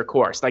major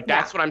course. Like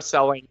that's what I'm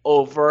selling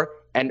over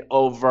and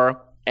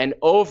over and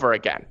over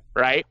again,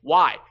 right?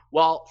 Why?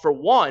 Well, for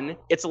one,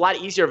 it's a lot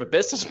easier of a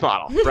business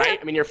model, right?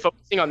 I mean, you're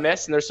focusing on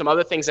this and there's some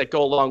other things that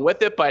go along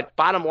with it, but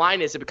bottom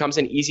line is it becomes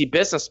an easy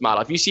business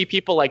model. If you see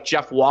people like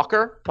Jeff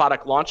Walker,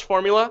 Product Launch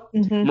Formula,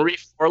 Marie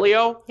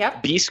Forleo,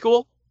 B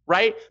School,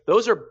 right?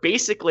 Those are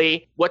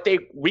basically what they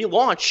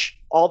relaunch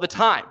all the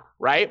time,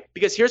 right?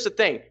 Because here's the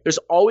thing, there's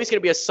always going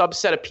to be a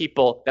subset of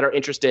people that are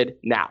interested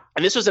now.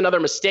 And this was another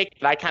mistake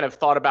that I kind of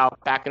thought about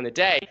back in the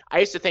day. I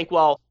used to think,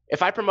 well,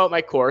 if I promote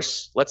my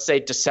course, let's say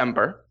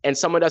December, and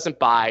someone doesn't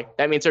buy,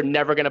 that means they're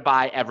never going to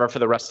buy ever for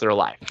the rest of their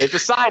life. They've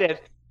decided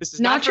this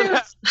is not true,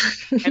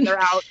 and they're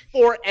out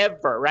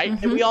forever, right?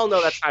 And we all know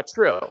that's not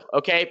true,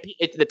 okay?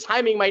 The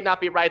timing might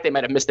not be right. They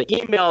might have missed the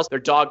emails. Their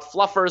dog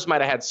Fluffers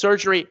might have had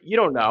surgery. You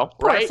don't know,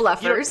 right? Poor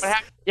Fluffers.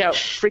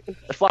 Freaking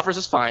Fluffers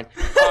is fine.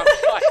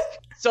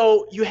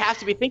 So you have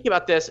to be thinking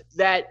about this,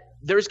 that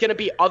there's going to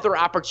be other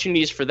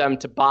opportunities for them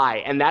to buy.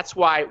 And that's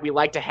why we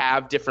like to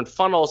have different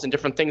funnels and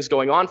different things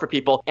going on for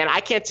people. And I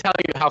can't tell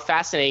you how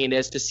fascinating it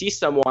is to see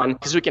someone,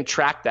 because we can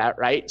track that,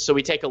 right? So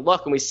we take a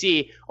look and we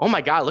see, oh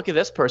my God, look at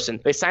this person.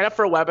 They signed up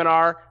for a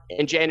webinar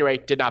in January,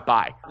 did not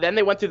buy. Then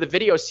they went through the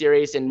video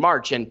series in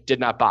March and did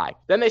not buy.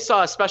 Then they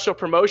saw a special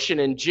promotion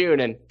in June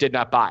and did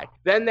not buy.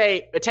 Then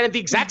they attended the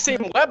exact same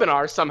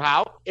webinar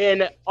somehow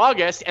in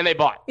August and they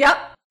bought.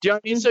 Yep. Do you know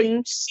what I mean? So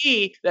you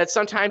see that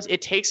sometimes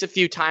it takes a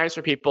few times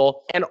for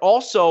people. And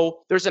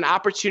also there's an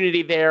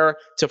opportunity there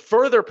to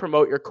further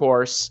promote your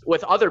course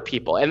with other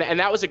people. And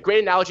that was a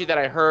great analogy that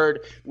I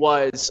heard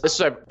this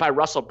was by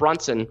Russell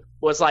Brunson,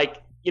 was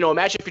like,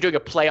 imagine if you're doing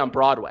a play on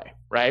Broadway,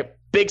 right?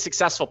 Big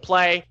successful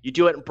play, you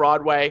do it in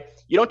Broadway.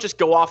 You don't just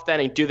go off then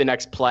and do the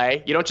next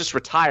play. You don't just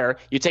retire.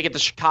 You take it to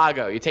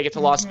Chicago. You take it to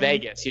Las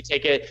Vegas. You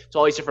take it to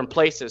all these different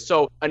places.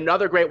 So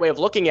another great way of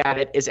looking at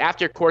it is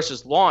after your course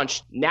is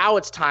launched, now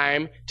it's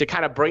time to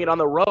kind of bring it on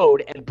the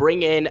road and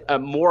bring in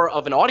more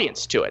of an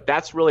audience to it.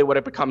 That's really what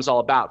it becomes all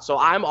about. So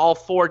I'm all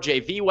for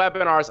JV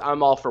webinars.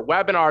 I'm all for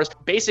webinars.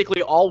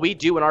 Basically, all we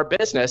do in our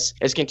business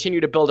is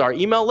continue to build our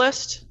email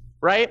list,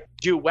 right?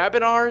 Do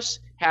webinars,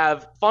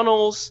 have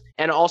funnels,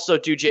 and also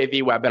do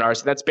JV webinars.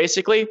 And that's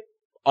basically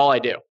all I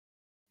do.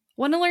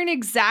 Want to learn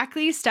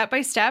exactly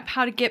step-by-step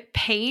how to get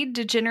paid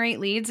to generate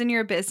leads in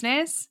your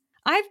business?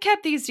 I've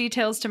kept these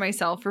details to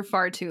myself for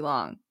far too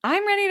long.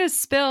 I'm ready to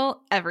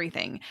spill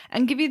everything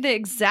and give you the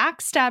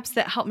exact steps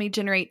that help me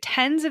generate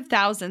tens of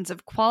thousands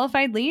of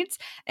qualified leads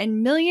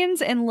and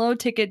millions in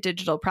low-ticket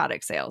digital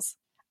product sales.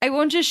 I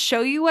won't just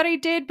show you what I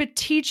did, but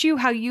teach you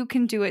how you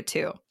can do it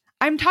too.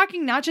 I'm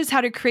talking not just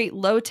how to create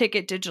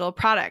low-ticket digital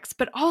products,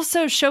 but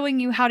also showing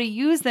you how to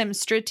use them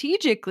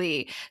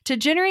strategically to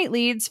generate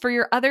leads for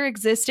your other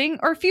existing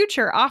or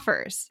future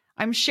offers.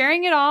 I'm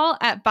sharing it all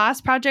at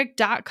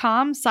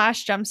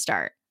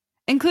bossproject.com/jumpstart,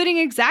 including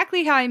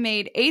exactly how I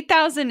made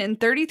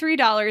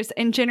 $8,033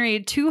 and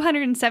generated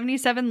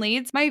 277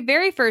 leads my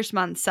very first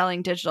month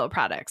selling digital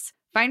products.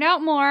 Find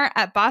out more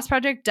at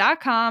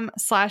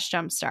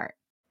bossproject.com/jumpstart.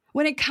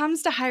 When it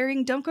comes to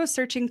hiring, don't go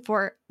searching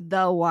for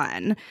the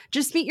one.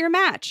 Just meet your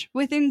match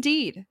with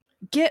Indeed.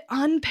 Get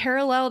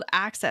unparalleled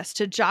access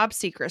to job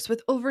seekers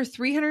with over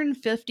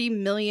 350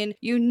 million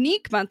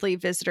unique monthly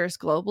visitors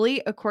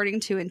globally,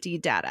 according to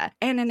Indeed data,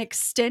 and an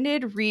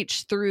extended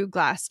reach through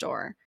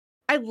Glassdoor.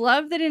 I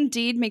love that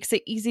Indeed makes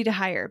it easy to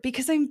hire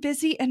because I'm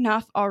busy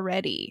enough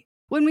already.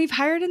 When we've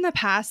hired in the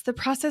past, the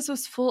process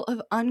was full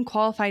of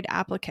unqualified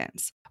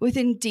applicants. With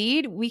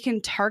Indeed, we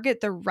can target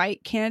the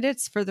right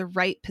candidates for the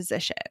right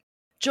position.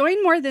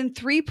 Join more than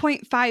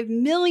 3.5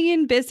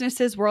 million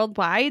businesses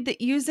worldwide that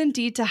use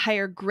Indeed to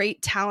hire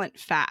great talent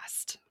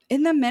fast.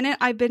 In the minute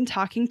I've been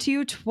talking to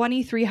you,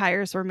 23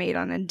 hires were made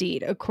on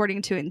Indeed,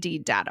 according to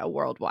Indeed data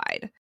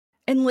worldwide.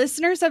 And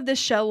listeners of this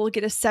show will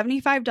get a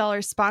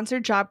 $75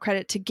 sponsored job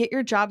credit to get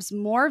your jobs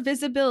more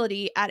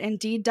visibility at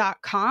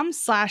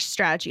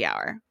Indeed.com/Strategy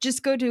Hour.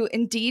 Just go to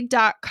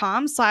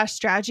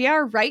Indeed.com/Strategy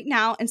Hour right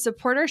now and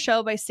support our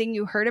show by saying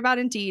you heard about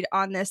Indeed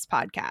on this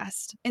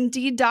podcast.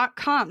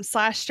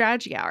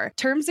 Indeed.com/Strategy Hour.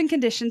 Terms and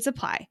conditions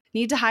apply.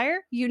 Need to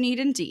hire? You need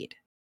Indeed.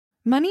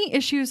 Money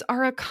issues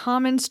are a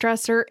common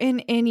stressor in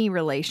any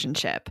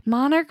relationship.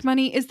 Monarch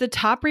Money is the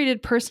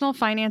top-rated personal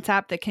finance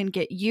app that can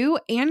get you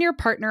and your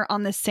partner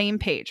on the same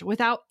page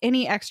without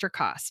any extra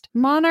cost.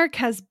 Monarch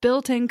has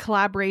built-in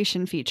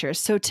collaboration features,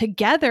 so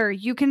together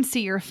you can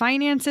see your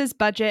finances,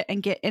 budget,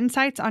 and get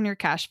insights on your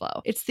cash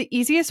flow. It's the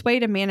easiest way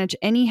to manage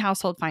any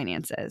household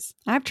finances.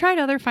 I've tried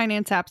other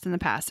finance apps in the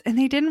past, and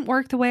they didn't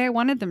work the way I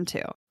wanted them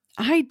to.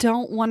 I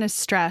don't want to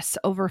stress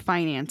over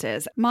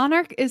finances.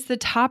 Monarch is the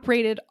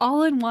top-rated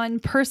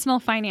all-in-one personal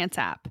finance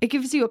app. It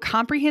gives you a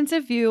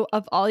comprehensive view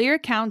of all your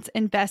accounts,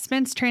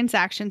 investments,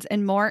 transactions,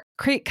 and more.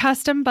 Create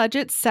custom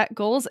budgets, set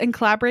goals, and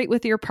collaborate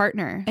with your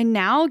partner. And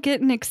now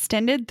get an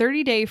extended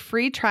 30-day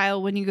free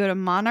trial when you go to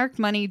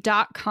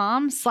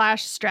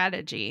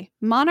monarchmoney.com/strategy.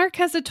 Monarch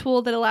has a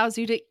tool that allows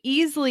you to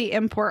easily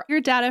import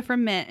your data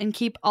from Mint and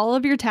keep all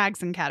of your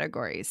tags and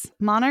categories.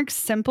 Monarch's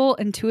simple,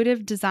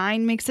 intuitive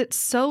design makes it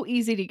so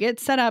easy to get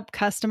set up,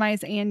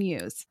 customize, and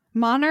use.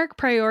 Monarch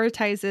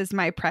prioritizes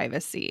my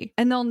privacy,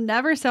 and they'll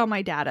never sell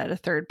my data to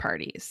third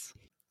parties.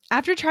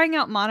 After trying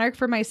out Monarch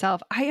for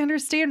myself, I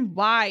understand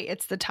why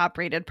it's the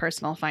top-rated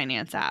personal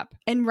finance app.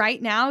 And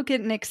right now, get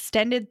an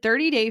extended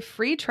 30-day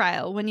free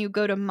trial when you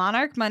go to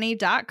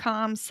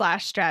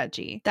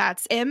monarchmoney.com/strategy.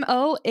 That's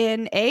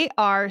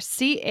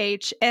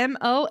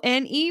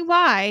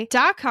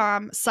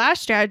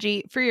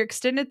monarchmoney.com/strategy for your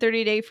extended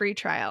 30-day free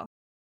trial.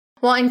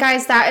 Well, and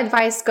guys, that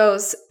advice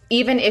goes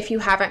even if you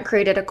haven't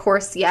created a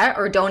course yet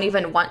or don't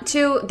even want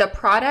to, the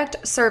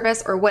product,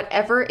 service, or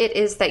whatever it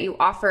is that you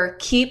offer,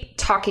 keep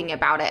talking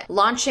about it.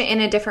 Launch it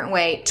in a different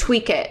way,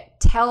 tweak it,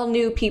 tell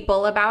new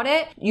people about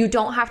it. You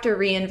don't have to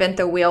reinvent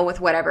the wheel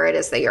with whatever it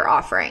is that you're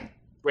offering.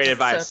 Great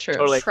advice. So true.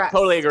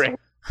 Totally agree.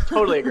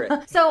 Totally agree.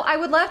 So I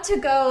would love to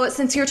go,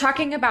 since you're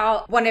talking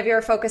about one of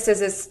your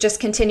focuses is just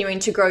continuing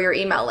to grow your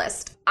email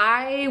list.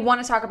 I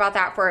want to talk about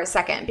that for a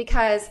second,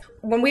 because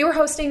when we were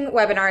hosting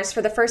webinars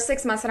for the first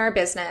 6 months in our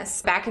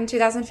business back in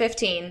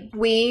 2015,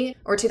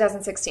 or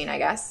 2016, I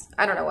guess.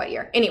 I don't know what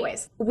year.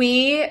 Anyways,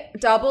 we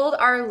doubled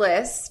our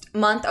list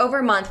month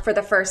over month for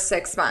the first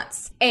 6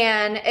 months.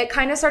 And it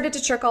kind of started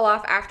to trickle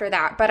off after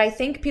that. But I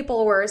think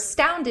people were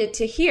astounded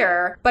to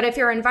hear, but if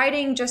you're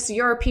inviting just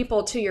your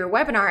people to your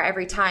webinar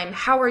every time,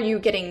 how are you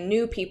getting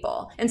new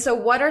people? And so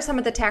what are some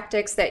of the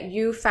tactics that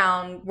you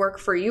found work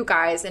for you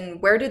guys,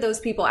 and where do those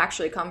people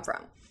actually come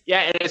from?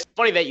 Yeah, and it's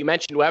funny that you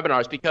mentioned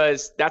webinars,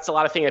 because that's a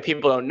lot of things that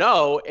people don't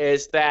know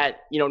is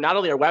that, not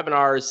only are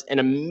webinars an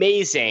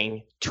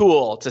amazing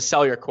tool to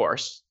sell your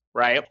course,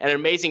 right? And an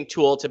amazing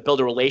tool to build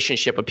a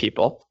relationship with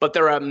people, but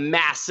they're a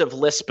massive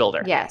list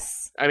builder.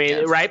 Yes. I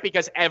mean, right?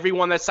 Because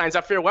everyone that signs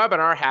up for your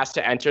webinar has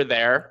to enter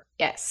their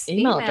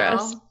email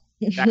address.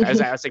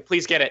 I was like,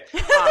 please get it.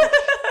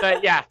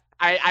 But yeah.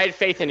 I had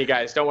faith in you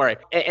guys. Don't worry.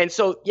 And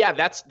so, yeah,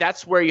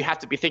 that's where you have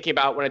to be thinking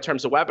about when in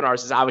terms of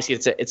webinars is obviously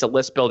it's a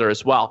list builder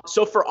as well.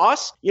 So for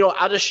us,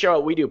 I'll just share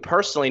what we do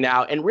personally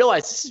now and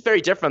realize this is very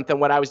different than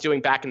what I was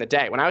doing back in the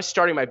day. When I was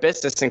starting my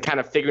business and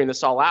kind of figuring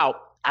this all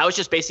out, I was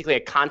just basically a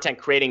content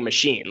creating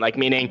machine, like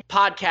meaning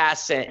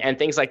podcasts and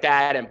things like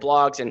that and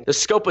blogs. And the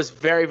scope was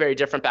very, very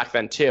different back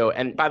then too.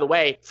 And by the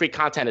way, free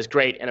content is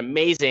great and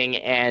amazing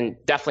and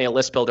definitely a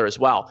list builder as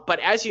well. But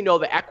as you know,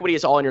 the equity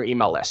is all in your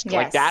email list.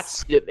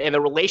 Yes. Like and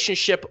the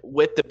relationship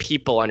with the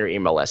people on your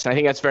email list. And I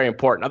think that's very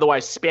important.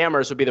 Otherwise,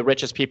 spammers would be the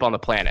richest people on the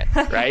planet,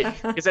 right?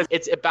 Because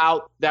it's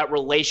about that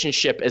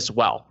relationship as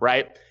well,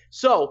 right?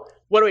 So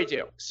what do we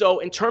do? So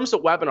in terms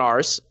of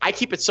webinars, I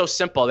keep it so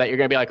simple that you're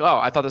going to be like, oh,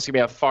 I thought this was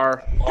going to be a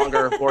far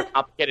longer, more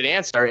complicated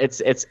answer.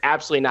 It's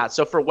absolutely not.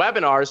 So for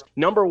webinars,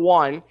 number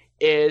one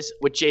is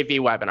with JV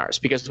webinars,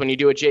 because when you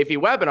do a JV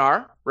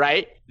webinar,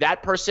 right,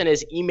 that person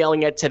is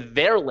emailing it to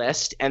their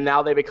list and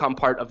now they become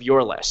part of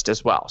your list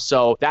as well.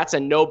 So that's a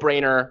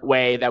no-brainer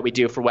way that we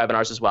do for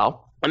webinars as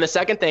well. And the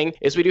second thing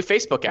is we do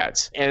Facebook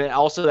ads. And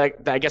also I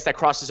guess that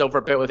crosses over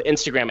a bit with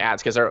Instagram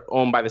ads because they're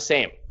owned by the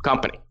same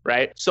company,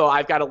 right? So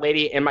I've got a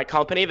lady in my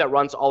company that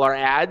runs all our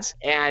ads.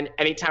 And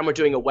anytime we're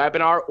doing a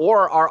webinar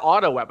or our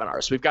auto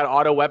webinars, we've got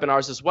auto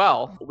webinars as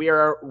well. We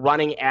are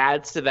running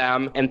ads to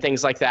them and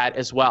things like that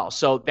as well.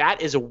 So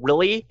that is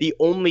really the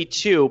only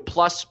two,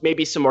 plus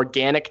maybe some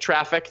organic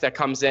traffic that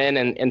comes in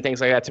and things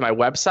like that to my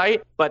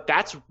website. But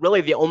that's really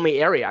the only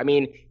area. I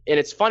mean, and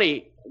it's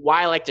funny,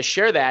 why I like to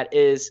share that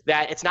is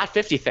that it's not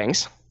 50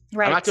 things.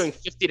 Right. I'm not doing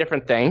 50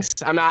 different things.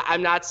 I'm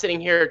not sitting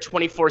here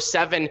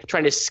 24/7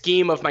 trying to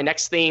scheme of my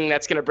next thing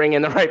that's going to bring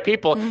in the right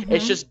people.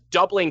 It's just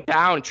doubling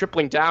down,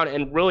 tripling down,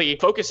 and really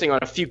focusing on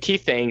a few key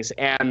things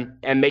and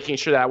making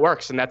sure that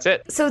works. And that's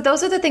it. So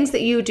those are the things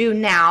that you do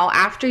now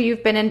after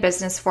you've been in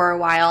business for a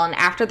while and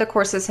after the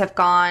courses have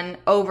gone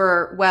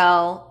over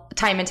well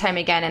time and time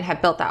again and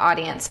have built that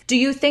audience. Do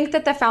you think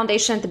that the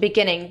foundation at the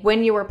beginning,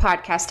 when you were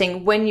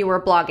podcasting, when you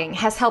were blogging,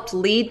 has helped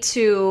lead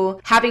to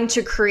having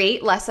to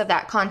create less of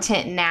that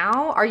content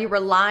now? Are you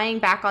relying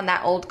back on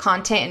that old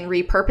content and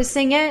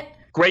repurposing it?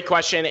 Great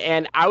question.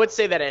 And I would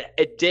say that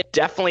it did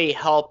definitely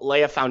help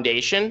lay a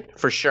foundation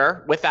for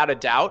sure, without a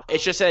doubt.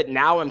 It's just that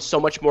now I'm so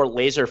much more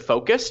laser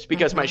focused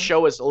because my show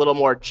was a little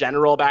more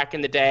general back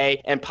in the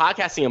day. And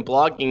podcasting and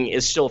blogging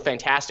is still a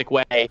fantastic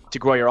way to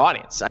grow your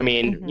audience. I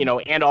mean, you know,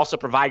 and also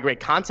provide great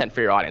content for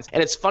your audience.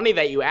 And it's funny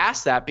that you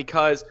asked that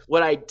because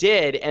what I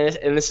did,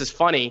 and this is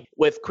funny,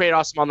 with Create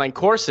Awesome Online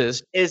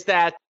Courses is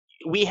that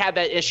we had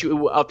that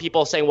issue of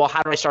people saying, well,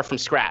 how do I start from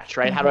scratch,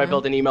 right? How do I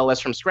build an email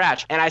list from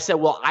scratch? And I said,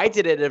 well, I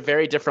did it a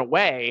very different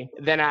way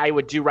than I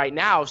would do right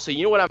now. So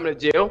you know what I'm going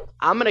to do?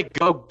 I'm going to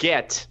go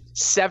get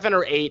 7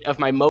 or 8 of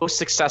my most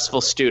successful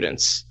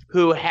students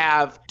who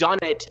have done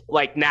it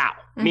like now,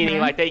 meaning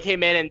like they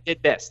came in and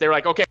did this. They were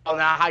like, okay, well,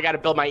 now I got to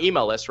build my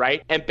email list,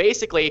 right? And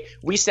basically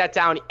we sat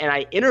down and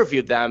I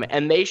interviewed them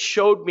and they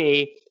showed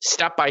me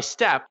step by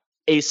step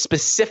a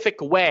specific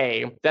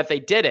way that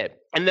they did it.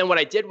 And then what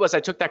I did was I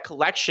took that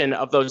collection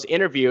of those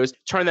interviews,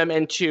 turned them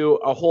into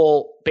a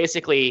whole,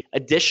 basically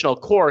additional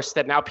course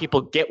that now people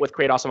get with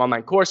Create Awesome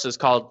Online Courses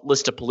called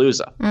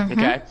Listapalooza.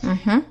 Okay.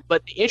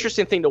 But the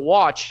interesting thing to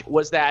watch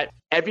was that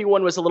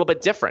everyone was a little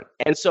bit different.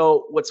 And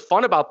so what's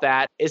fun about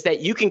that is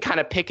that you can kind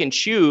of pick and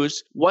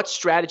choose what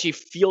strategy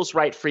feels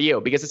right for you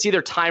because it's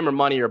either time or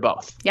money or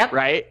both. Yep.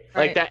 Right?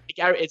 Like that.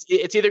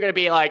 It's either going to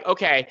be like,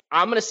 okay,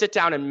 I'm going to sit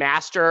down and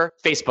master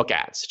Facebook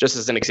ads, just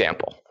as an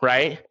example,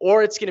 right?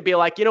 Or it's going to be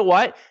like, you know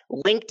what?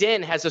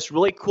 LinkedIn has this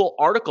really cool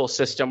article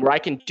system where I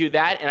can do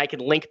that and I can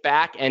link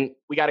back and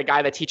we got a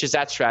guy that teaches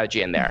that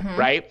strategy in there,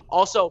 right?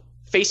 Also,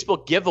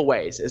 Facebook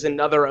giveaways is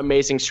another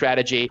amazing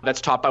strategy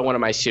that's taught by one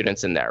of my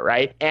students in there,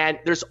 right? And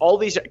there's all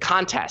these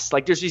contests,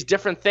 like there's these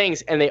different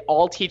things and they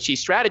all teach these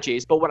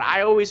strategies. But what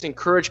I always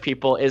encourage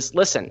people is,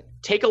 listen,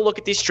 take a look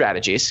at these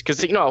strategies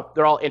because, you know,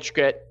 they're all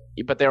intricate,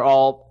 but they're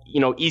all,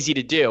 you know, easy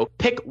to do.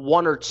 Pick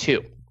 1 or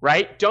 2,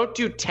 right? Don't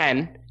do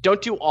 10.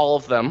 Don't do all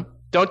of them.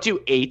 Don't do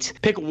 8.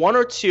 Pick 1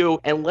 or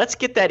 2, and let's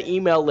get that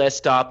email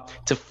list up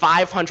to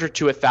 500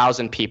 to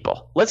 1,000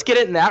 people. Let's get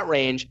it in that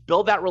range,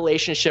 build that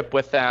relationship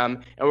with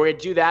them, and we're going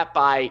to do that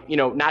by, you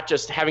know, not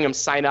just having them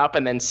sign up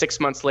and then 6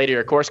 months later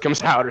your course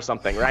comes out or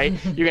something, right?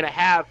 You're going to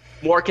have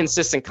more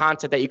consistent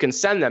content that you can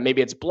send them.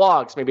 Maybe it's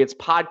blogs, maybe it's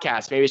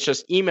podcasts, maybe it's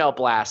just email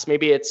blasts,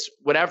 maybe it's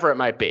whatever it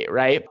might be,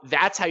 right?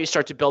 That's how you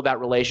start to build that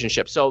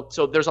relationship. So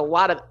there's a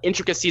lot of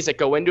intricacies that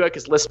go into it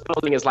because list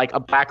building is like a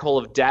black hole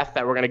of death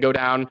that we're going to go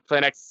down for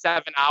the next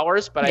 7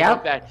 hours. But I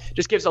hope that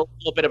just gives a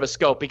little bit of a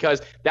scope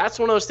because that's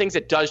one of those things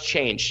that does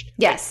change.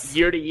 Yes. Like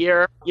year to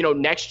year, you know,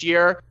 next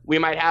year we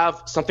might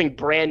have something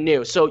brand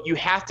new. So you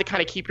have to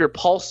kind of keep your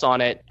pulse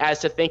on it as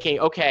to thinking,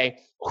 okay,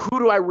 who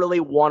do I really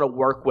want to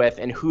work with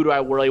and who do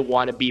I really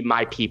want to be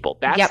my people?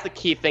 That's the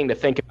key thing to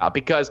think about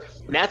because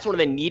that's one of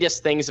the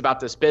neatest things about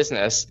this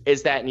business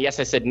is that, and yes,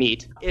 I said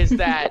neat, is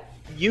that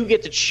you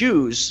get to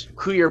choose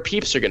who your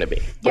peeps are going to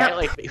be, right?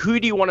 Like who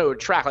do you want to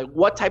attract? Like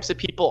what types of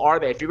people are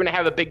they? If you're going to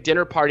have a big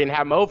dinner party and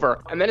have them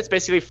over, and then it's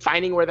basically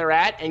finding where they're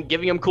at and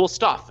giving them cool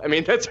stuff. I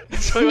mean, that's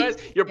what it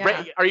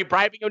is. Are you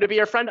bribing them to be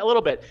your friend? A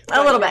little bit.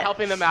 A little bit.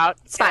 Helping them out.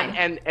 It's fine.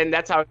 And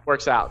that's how it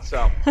works out.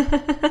 So.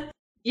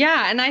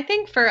 Yeah, and I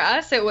think for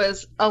us, it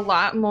was a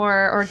lot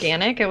more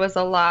organic. It was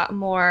a lot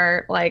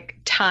more like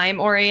time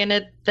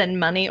oriented than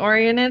money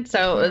oriented.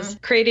 So it was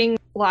creating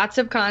lots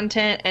of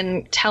content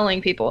and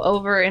telling people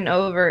over and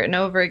over and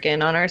over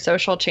again on our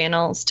social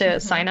channels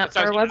to sign up for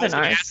our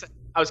webinars.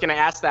 I was going to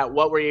ask that.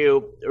 Were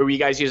you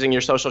guys using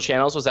your social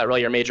channels? Was that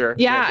really your major?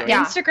 Yeah,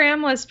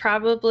 Instagram was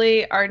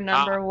probably our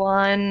number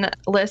one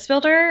list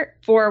builder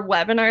for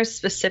webinars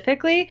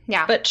specifically.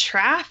 Yeah. But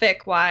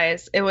traffic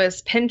wise, it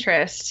was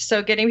Pinterest.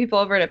 So getting people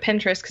over to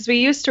Pinterest, because we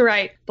used to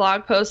write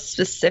blog posts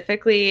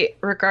specifically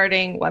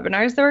regarding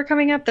webinars that were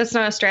coming up. That's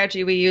not a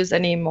strategy we use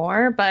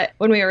anymore. But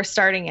when we were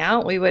starting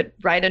out, we would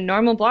write a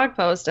normal blog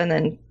post and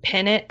then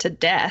pin it to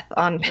death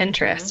on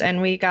Pinterest.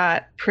 And we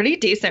got pretty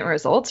decent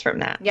results from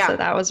that. Yeah. So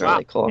that was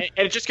really cool.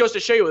 And it just goes to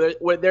show you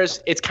where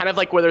it's kind of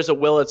like where there's a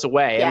will, it's a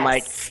way. Yes. And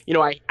like, you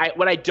know, I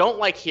what I don't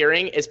like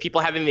hearing is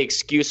people having the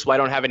excuse, well, I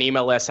don't have an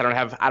email list. I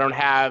don't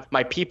have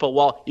my people.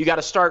 Well, you got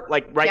to start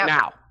like right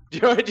now. Do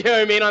you know what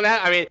I mean on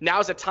that? I mean,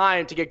 now's the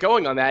time to get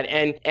going on that.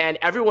 And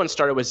everyone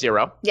started with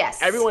zero. Yes.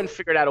 Everyone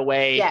figured out a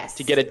way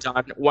to get it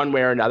done one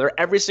way or another.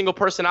 Every single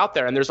person out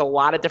there. And there's a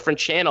lot of different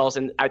channels.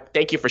 And I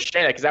thank you for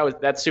sharing that, because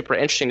that's super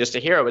interesting just to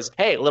hear. It was,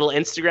 hey, little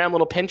Instagram,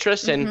 little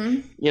Pinterest,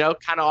 and,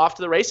 kind of off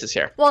to the races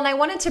here. Well, and I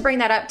wanted to bring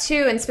that up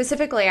too, and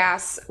specifically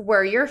ask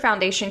where your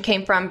foundation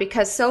came from,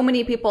 because so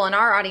many people in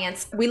our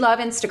audience, we love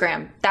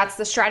Instagram. That's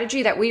the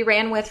strategy that we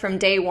ran with from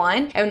day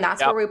one. And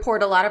that's where we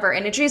poured a lot of our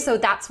energy. So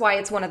that's why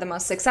it's one of the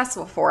most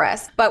successful for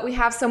us. But we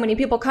have so many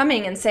people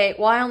coming and say,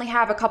 well, I only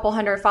have a couple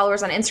hundred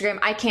followers on Instagram.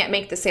 I can't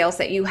make the sales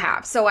that you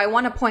have. So I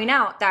want to point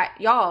out that,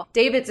 y'all,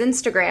 David's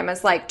Instagram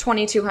is like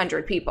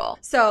 2,200 people.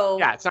 So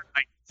yeah, it's not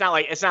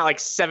like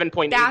 7.8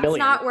 million. That's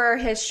not where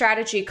his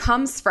strategy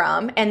comes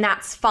from, and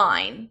that's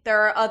fine.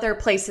 There are other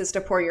places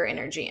to pour your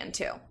energy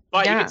into.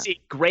 But you can see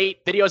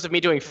great videos of me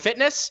doing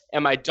fitness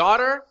and my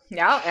daughter.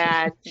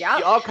 And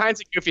all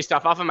kinds of goofy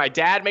stuff. Often my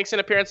dad makes an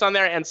appearance on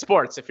there, and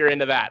sports, if you're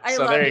into that. I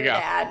so love there you your go.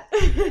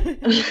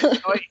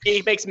 Dad.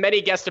 He makes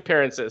many guest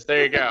appearances.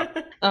 There you go.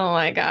 Oh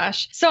my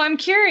gosh. So I'm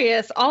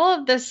curious, all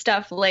of this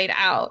stuff laid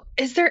out,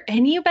 is there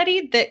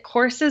anybody that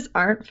courses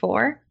aren't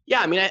for? Yeah,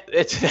 I mean,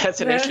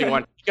 that's an interesting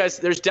one, because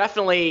there's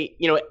definitely,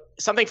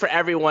 something for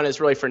everyone is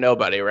really for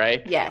nobody,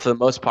 right? Yeah. For the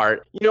most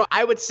part.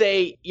 I would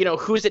say,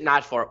 who's it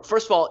not for?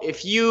 First of all,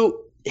 if you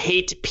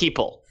hate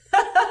people,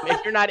 if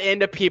you're not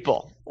into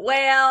people.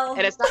 Well.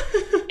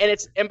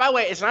 And by the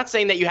way, it's not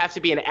saying that you have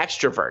to be an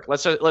extrovert.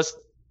 Let's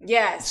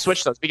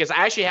switch those, because I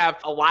actually have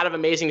a lot of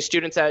amazing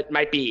students that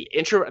might be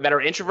that are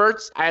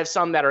introverts. I have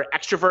some that are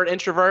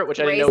introvert,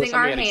 which I didn't know was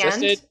something that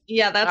existed.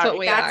 Yeah, that's what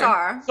we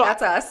are.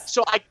 That's us.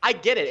 So I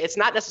get it. It's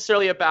not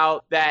necessarily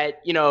about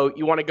that, you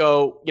want to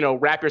go,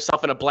 wrap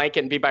yourself in a blanket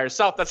and be by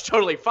yourself. That's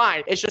totally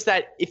fine. It's just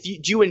that do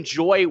you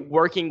enjoy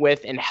working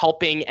with and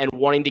helping and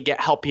wanting to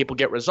help people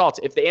get results?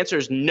 If the answer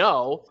is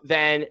no,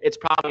 then it's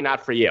probably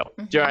not for you.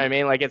 Do you know what I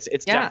mean? Like it's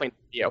definitely not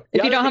for you.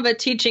 If you don't have a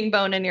teaching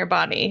bone in your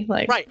body,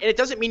 right. And it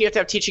doesn't mean you have to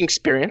have teaching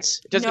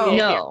experience. It doesn't mean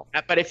you have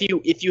that. But if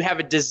you have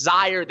a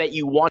desire that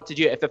you want to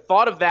do it, if the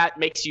thought of that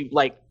makes you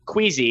like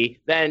queasy,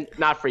 then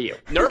not for you.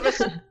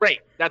 Nervous,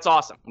 great. That's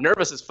awesome.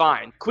 Nervous is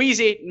fine.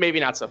 Queasy,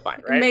 maybe not so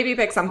fine, right? Maybe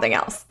pick something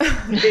else.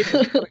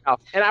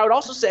 And I would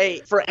also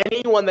say for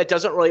anyone that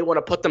doesn't really want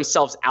to put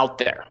themselves out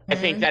there, I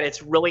think that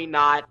it's really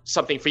not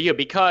something for you,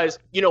 because,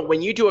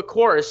 when you do a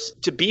course,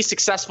 to be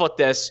successful at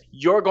this,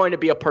 you're going to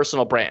be a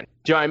personal brand.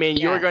 Do you know what I mean?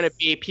 Yes. You're going to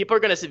be, people are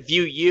going to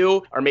view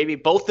you, or maybe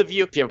both of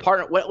you, if you have a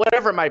partner,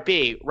 whatever it might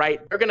be, right?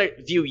 They're going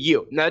to view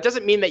you. Now, it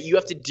doesn't mean that you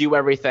have to do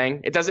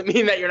everything. It doesn't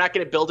mean that you're not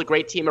going to build a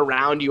great team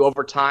around you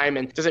over time.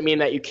 And it doesn't mean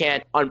that you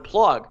can't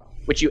unplug,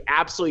 which you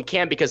absolutely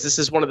can, because this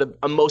is one of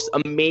the most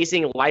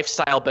amazing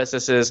lifestyle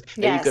businesses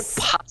that you could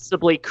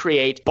possibly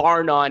create,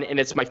 bar none. And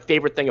it's my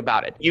favorite thing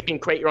about it. You can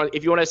create your own.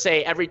 If you want to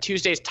say every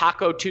Tuesday is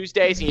Taco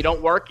Tuesdays and you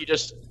don't work, you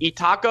just eat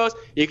tacos,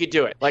 you could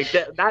do it. Like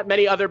not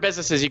many other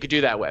businesses you could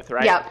do that with,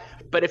 right? Yep.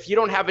 But if you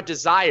don't have a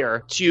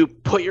desire to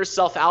put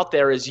yourself out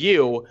there as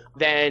you,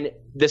 then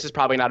this is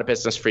probably not a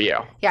business for you.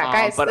 Yeah,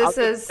 guys, but this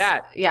is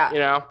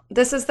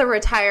this is the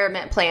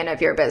retirement plan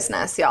of your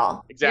business,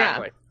 y'all.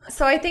 Exactly. Yeah.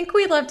 So I think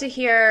we'd love to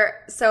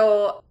hear,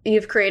 so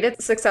you've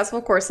created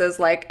successful courses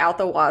like out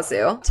the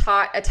wazoo,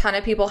 taught a ton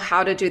of people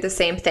how to do the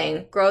same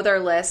thing, grow their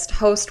list,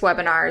 host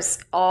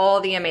webinars, all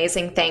the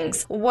amazing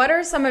things. What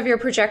are some of your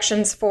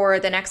projections for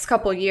the next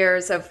couple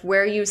years of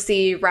where you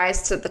see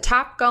Rise to the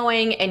Top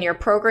going and your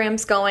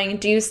programs going?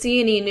 Do you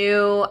see any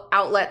new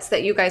outlets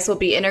that you guys will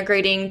be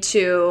integrating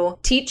to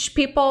teach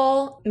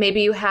people?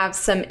 Maybe you have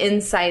some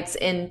insights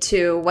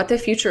into what the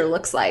future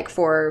looks like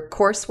for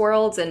course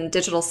worlds and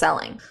digital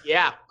selling.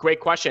 Yeah. Great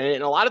question.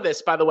 And a lot of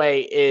this, by the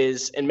way,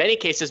 is in many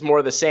cases more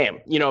of the same,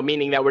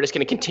 meaning that we're just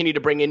going to continue to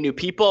bring in new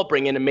people,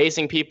 bring in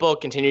amazing people,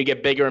 continue to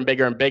get bigger and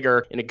bigger and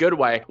bigger in a good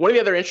way. One of the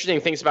other interesting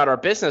things about our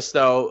business,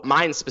 though,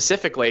 mine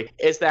specifically,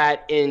 is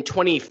that in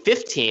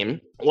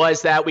 2015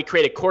 was that we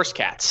created Course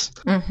Cats.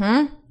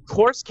 Mm-hmm.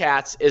 Course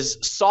Cats is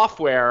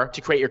software to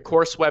create your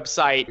course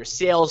website, your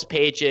sales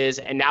pages,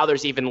 and now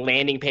there's even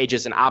landing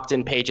pages and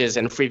opt-in pages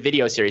and free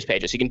video series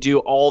pages. You can do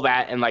all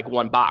that in like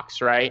one box,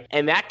 right?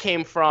 And that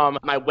came from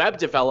my web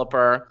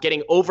developer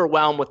getting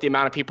overwhelmed with the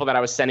amount of people that I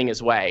was sending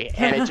his way.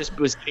 And it just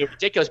was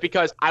ridiculous,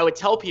 because I would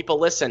tell people,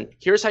 listen,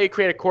 here's how you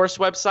create a course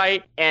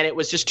website. And it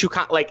was just too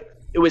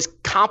it was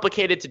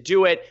complicated to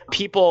do it.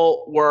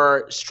 People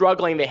were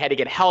struggling. They had to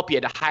get help. You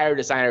had to hire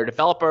designer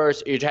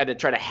developers. You had to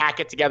try to hack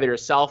it together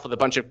yourself with a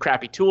bunch of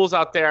crappy tools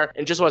out there.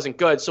 And it just wasn't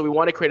good. So we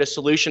wanted to create a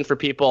solution for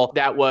people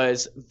that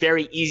was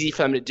very easy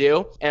for them to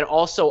do. And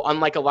also,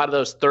 unlike a lot of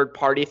those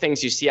third-party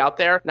things you see out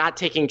there, not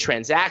taking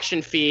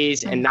transaction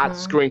fees and not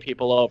screwing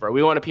people over.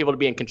 We wanted people to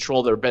be in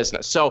control of their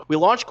business. So we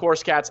launched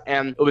Course Cats,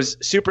 and it was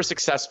super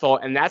successful,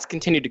 and that's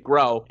continued to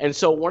grow. And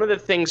so one of the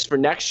things for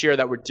next year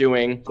that we're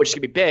doing, which is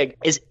going to be big,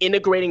 is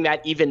integrating that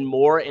even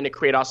more into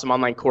Create Awesome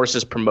Online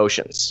Courses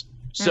promotions.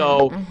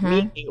 So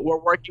we're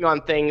working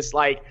on things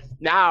like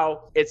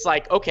now it's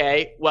like,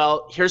 okay,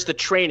 well, here's the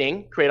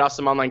training, create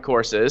awesome online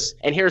courses,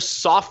 and here's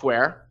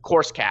software,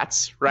 course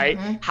cats, right?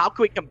 How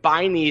can we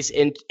combine these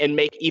and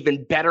make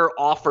even better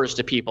offers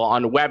to people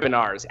on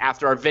webinars,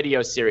 after our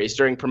video series,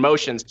 during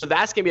promotions? So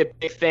that's going to be a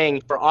big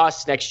thing for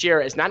us next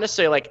year. It's not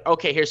necessarily like,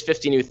 okay, here's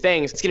 50 new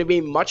things. It's going to be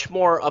much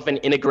more of an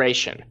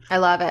integration. I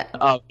love it.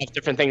 Of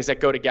different things that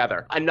go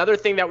together. Another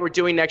thing that we're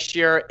doing next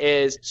year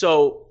is,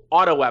 so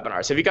auto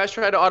webinars. Have you guys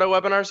tried auto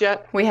webinars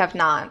yet? We have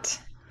not.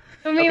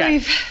 I mean,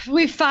 Okay.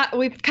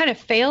 we've kind of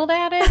failed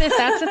at it, if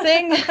that's a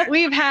thing.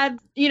 We've had,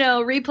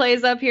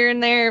 replays up here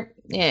and there.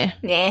 Yeah.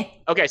 Nah.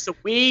 Okay, so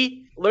let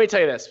me tell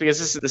you this,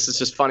 because this is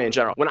just funny in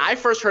general. When I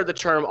first heard the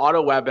term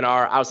auto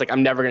webinar, I was like,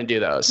 I'm never going to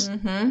do those.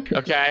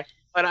 Okay.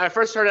 When I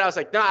first heard it, I was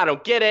like, no, I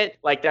don't get it.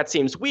 Like, that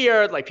seems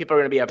weird. Like, people are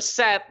going to be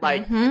upset.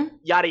 Like,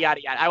 yada, yada,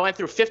 yada. I went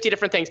through 50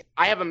 different things.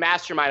 I have a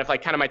mastermind of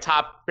like kind of my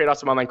top Create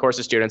Awesome Online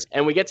Courses students.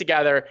 And we get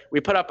together, we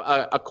put up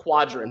a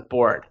quadrant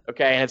board.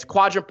 Okay. And it's a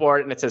quadrant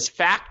board and it says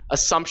fact,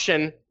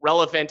 assumption,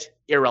 relevant,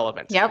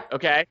 irrelevant. Yep.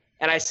 Okay.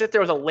 And I sit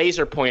there with a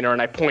laser pointer and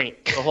I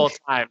point the whole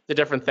time to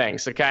different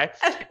things. Okay.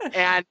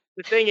 And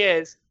the thing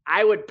is,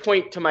 I would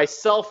point to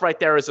myself right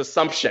there as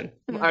assumption.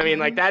 I mean,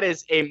 like, that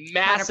is a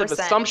massive 100%.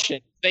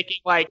 assumption, thinking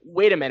like,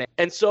 wait a minute.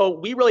 And so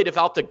we really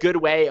developed a good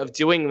way of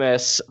doing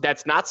this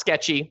that's not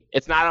sketchy.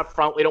 It's not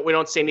upfront. We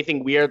don't say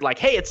anything weird like,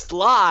 hey, it's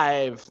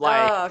live.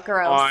 Like, Oh,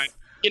 gross. on,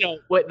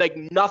 like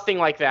nothing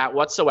like that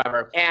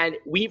whatsoever. And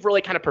we've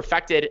really kind of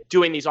perfected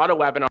doing these auto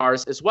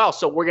webinars as well.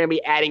 So we're going to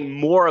be adding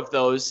more of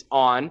those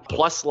on,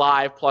 plus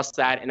live, plus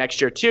that, and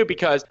next year too,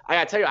 because I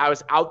got to tell you, I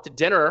was out to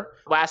dinner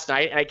last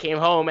night and I came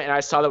home and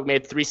I saw that we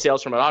made 3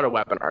 sales from an auto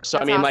webinar. So,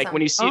 That's I mean, like, awesome.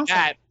 when you see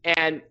that,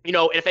 and,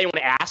 if anyone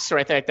asks or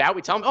anything like that,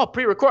 we tell them, oh,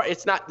 pre-record.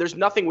 There's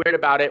nothing weird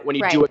about it when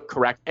you do it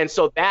correct. And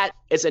so that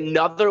is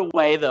another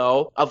way,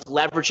 though, of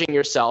leveraging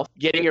yourself,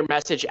 getting your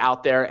message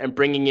out there and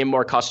bringing in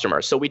more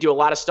customers. So we do a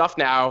lot of stuff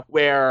now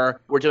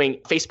where we're doing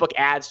Facebook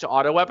ads to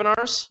auto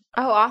webinars.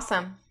 Oh,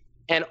 awesome.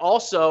 And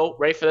also,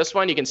 ready for this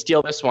one? You can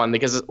steal this one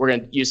because we're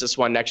going to use this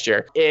one next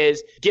year,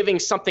 is giving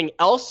something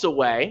else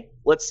away.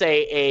 Let's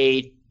say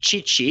a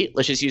cheat sheet.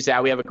 Let's just use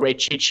that. We have a great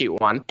cheat sheet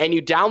one. And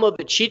you download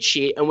the cheat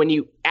sheet.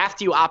 And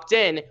after you opt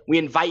in, we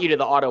invite you to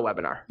the auto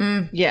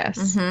webinar.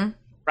 Yes.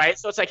 Right?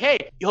 So it's like,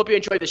 hey, you hope you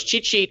enjoyed this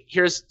cheat sheet.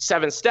 Here's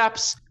 7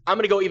 steps. I'm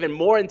going to go even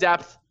more in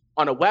depth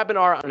on a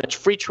webinar, on a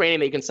free training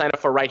that you can sign up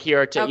for right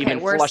here to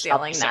even we're flush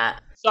stealing out.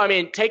 that. So, I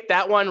mean, take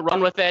that one,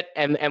 run with it,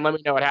 and let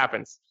me know what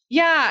happens.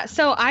 Yeah.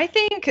 So I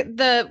think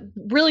the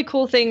really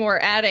cool thing we're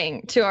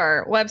adding to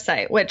our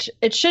website, which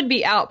it should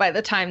be out by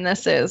the time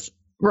this is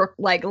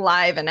like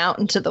live and out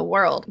into the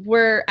world,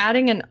 we're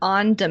adding an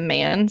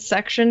on-demand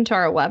section to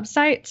our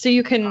website. So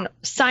you can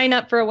sign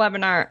up for a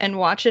webinar and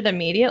watch it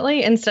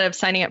immediately instead of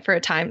signing up for a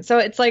time. So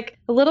it's like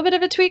a little bit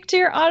of a tweak to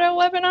your auto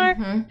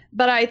webinar.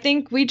 But I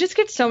think we just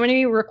get so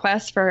many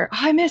requests for, oh,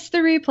 I missed the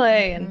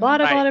replay and blah,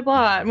 blah, blah, blah,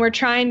 blah. And we're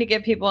trying to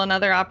give people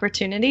another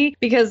opportunity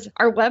because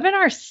our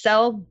webinars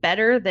sell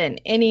better than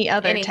any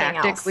other Anything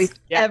tactic else. we've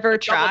ever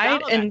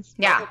tried. And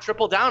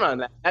triple down on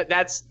that.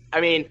 That's,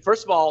 I mean,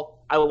 first of all,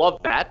 I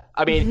love that.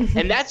 I mean,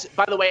 and that's,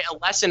 by the way, a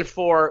lesson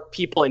for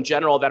people in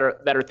general that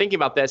are thinking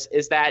about this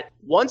is that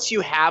once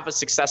you have a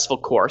successful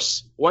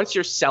course, once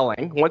you're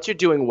selling, once you're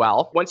doing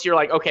well, once you're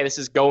like, okay, this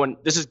is going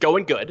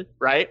good,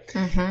 right?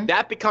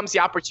 That becomes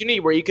the opportunity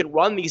where you can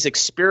run these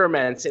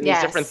experiments and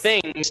these different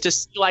things to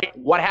see like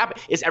what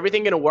happens. Is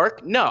everything going to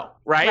work? No,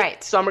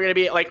 right? Some are going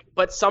to be like,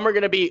 but some are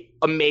going to be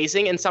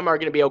amazing and some are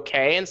going to be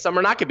okay and some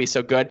are not going to be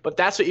so good. But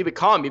that's what you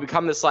become. You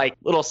become this like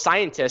little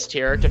scientist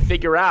here to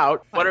figure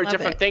out what are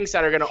different things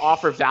that are going to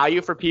offer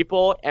value for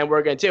people, and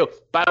we're going to do.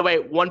 By the way,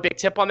 one big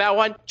tip on that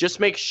one, just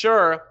make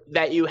sure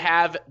that you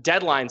have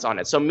deadlines on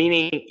it. So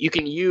meaning you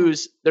can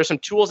there's some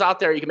tools out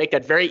there, you can make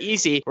that very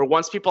easy where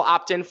once people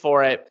opt in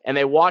for it and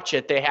they watch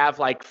it, they have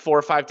like 4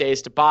 or 5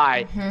 days to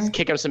buy,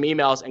 kick them some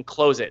emails and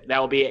close it. That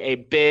will be a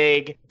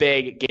big,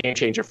 big game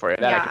changer for you.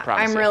 That I can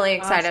promise I'm you. really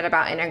excited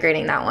about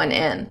integrating that one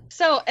in.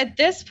 So at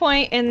this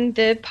point in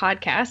the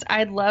podcast,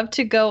 I'd love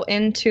to go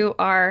into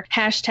our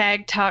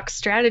hashtag talk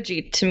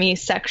strategy to me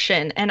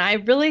section. And I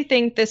really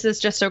think this is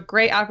just a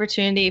great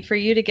opportunity for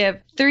you to give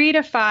 3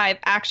 to 5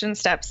 action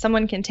steps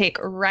someone can take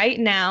right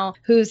now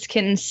who's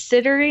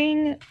considering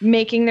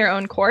making their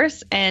own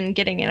course and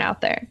getting it out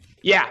there.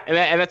 Yeah,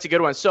 and that's a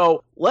good one.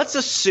 So we're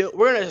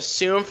going to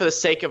assume for the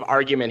sake of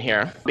argument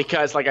here,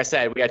 because like I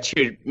said, we got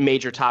 2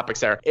 major topics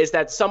there, is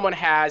that someone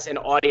has an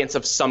audience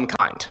of some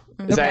kind.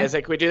 Is that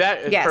can we do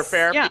that? Yes. For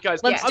fair? Yeah,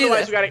 Because let's do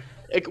otherwise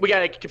this. we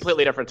got a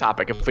completely different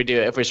topic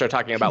if we start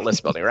talking about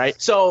list building, right?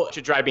 So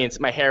to drive me,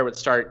 my hair would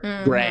start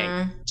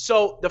graying.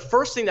 So the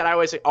first thing that I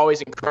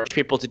always encourage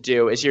people to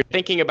do is you're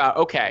thinking about,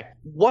 okay,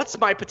 what's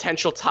my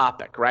potential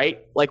topic, right?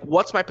 Like,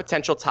 what's my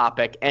potential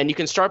topic? And you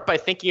can start by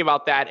thinking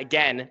about that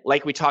again,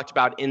 like we talked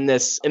about in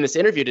this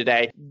interview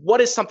today.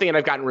 What is something that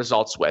I've gotten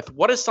results with?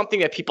 What is something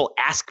that people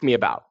ask me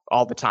about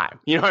all the time?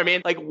 You know what I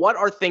mean? Like, what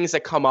are things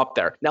that come up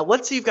there? Now,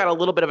 let's say you've got a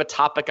little bit of a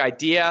topic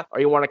idea or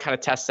you want to kind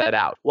of test that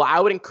out. Well, I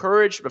would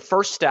encourage the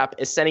first step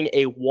is sending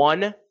a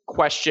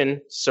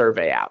 1-question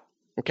survey out.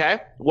 Okay?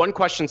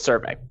 1-question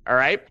survey. All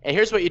right? And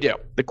here's what you do.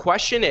 The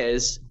question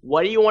is,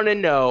 what do you want to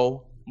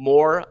know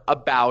more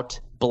about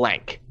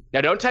blank?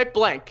 Now, don't type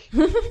blank.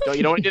 You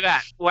don't want to do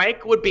that.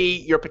 Blank would be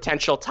your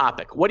potential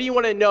topic. What do you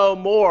want to know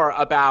more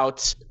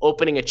about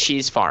opening a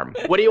cheese farm?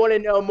 What do you want to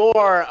know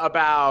more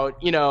about,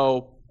 I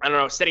don't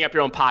know, setting up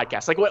your own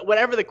podcast? Like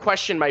whatever the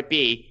question might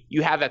be,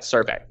 you have that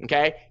survey,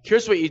 okay?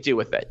 Here's what you do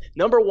with it.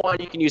 Number one,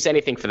 you can use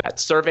anything for that.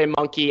 Survey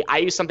Monkey. I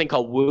use something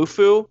called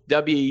Wufoo,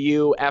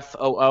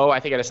 WUFOO. I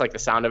think I just like the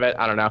sound of it.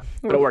 I don't know,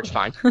 but it works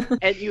fine.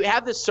 And you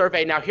have this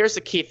survey. Now, here's the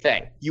key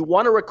thing. You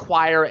want to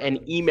require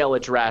an email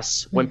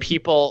address when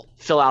people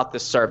fill out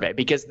this survey,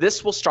 because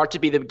this will start to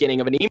be the beginning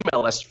of an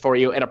email list for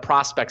you and a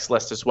prospects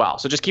list as well.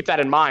 So just keep that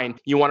in mind.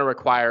 You want to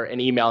require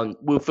an email, and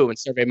Wufoo and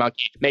Survey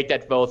Monkey make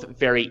that both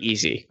very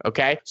easy,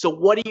 okay? So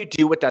what do you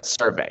do with that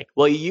survey?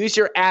 Well, you use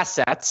your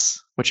assets,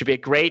 which would be a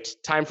great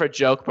time for a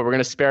joke, but we're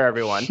going to spare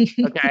everyone,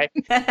 okay?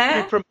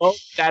 You promote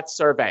that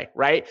survey,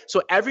 right?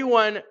 So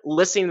everyone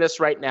listening to this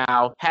right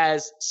now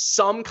has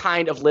some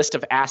kind of list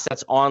of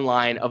assets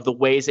online of the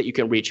ways that you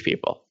can reach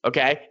people,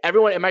 okay?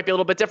 Everyone, it might be a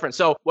little bit different.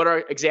 So what are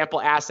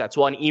example assets?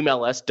 Well, an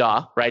email list,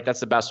 duh, right? That's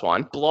the best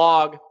one.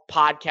 Blog,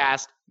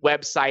 podcast,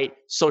 website,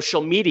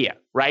 social media,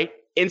 right?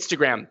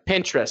 Instagram,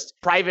 Pinterest,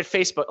 private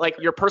Facebook, like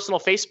your personal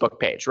Facebook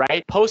page,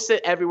 right? Post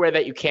it everywhere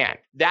that you can.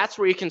 That's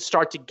where you can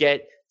start to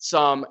get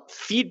some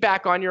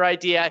feedback on your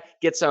idea,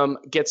 get some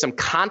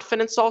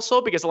confidence also,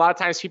 because a lot of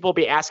times people will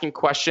be asking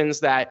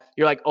questions that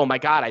you're like, oh my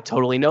God, I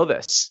totally know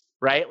this,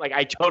 right? Like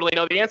I totally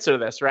know the answer to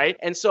this, right?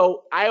 And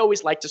so I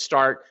always like to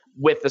start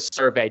with the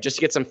survey just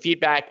to get some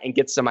feedback and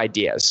get some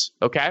ideas,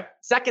 okay?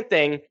 Second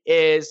thing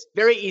is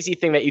very easy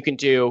thing that you can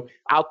do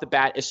out the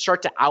bat is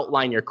start to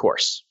outline your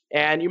course.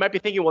 And you might be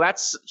thinking, well,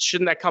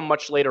 shouldn't that come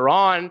much later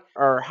on?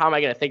 Or how am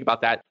I going to think about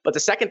that? But the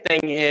second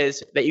thing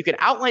is that you can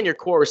outline your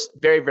course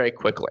very, very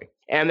quickly.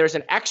 And there's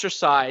an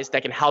exercise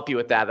that can help you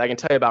with that I can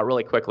tell you about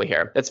really quickly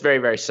here. That's very,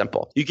 very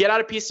simple. You get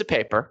out a piece of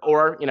paper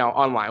or,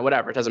 online,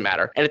 whatever, it doesn't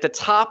matter. And at the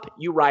top,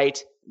 you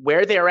write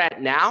where they're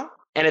at now.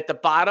 And at the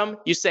bottom,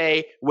 you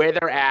say where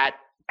they're at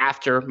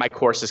after my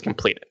course is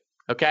completed.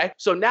 Okay.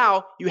 So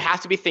now you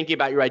have to be thinking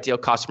about your ideal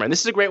customer. And this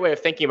is a great way of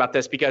thinking about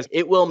this because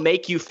it will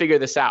make you figure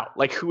this out.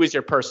 Like, who is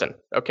your person?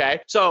 Okay.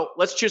 So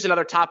let's choose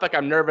another topic.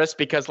 I'm nervous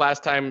because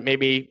last time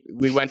maybe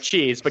we went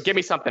cheese, but give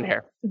me something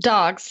here.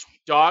 Dogs.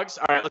 Dogs.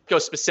 All right. Let's go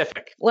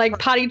specific. Like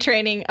potty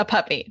training a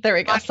puppy. There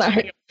we go.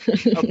 Sorry.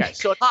 Okay.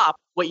 So at the top,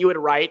 what you would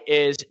write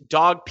is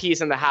dog pees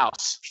in the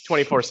house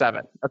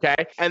 24/7. Okay.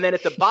 And then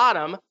at the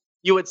bottom,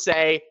 you would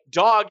say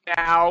dog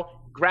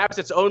now grabs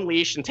its own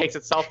leash and takes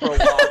itself for a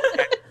walk.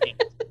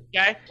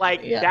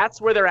 Okay,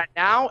 That's where they're at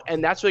now,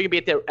 and that's where you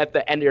can be at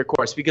the end of your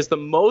course, because the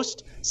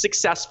most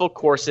successful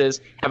courses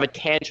have a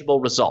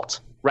tangible result,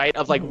 right?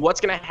 Of like what's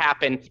going to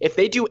happen if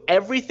they do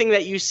everything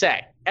that you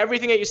say.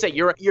 Everything that you say,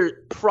 you're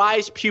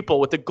prize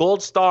pupil with the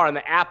gold star and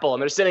the apple,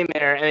 and they're sitting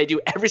there and they do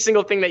every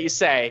single thing that you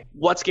say.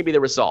 What's going to be the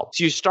result?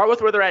 So you start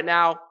with where they're at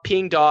now,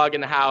 peeing dog in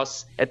the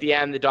house. At the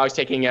end, the dog's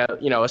taking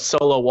a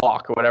solo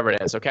walk or whatever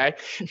it is. Okay.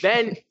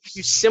 Then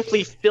you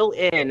simply fill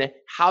in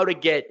how to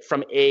get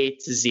from A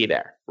to Z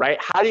there, right?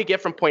 How do you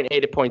get from point A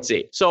to point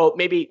Z? So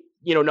maybe,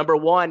 number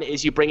one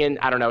is you bring in,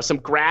 I don't know, some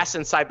grass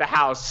inside the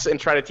house and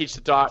try to teach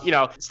the dog,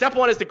 step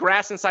one is the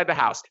grass inside the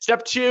house.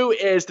 Step two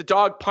is the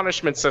dog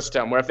punishment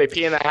system, where if they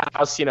pee in the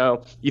house, you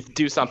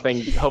do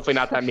something, hopefully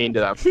not that mean to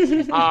them.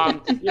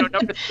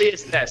 Number three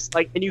is this,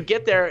 and you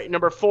get there.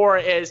 Number four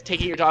is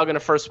taking your dog on a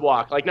first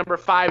walk. Number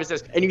five is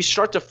this, and you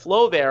start to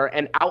flow there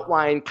and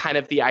outline kind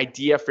of the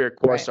idea for your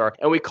course. Right.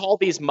 And we call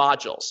these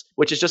modules,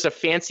 which is just a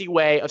fancy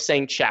way of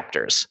saying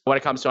chapters when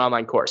it comes to an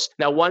online course.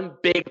 Now, one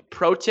big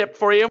pro tip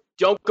for you,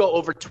 don't go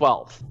over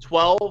 12.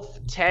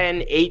 12,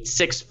 10, 8,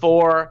 6,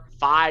 4,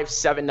 5,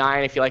 7,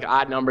 9. If you like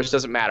odd numbers,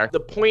 doesn't matter. The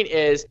point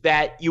is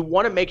that you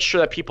want to make sure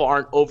that people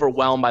aren't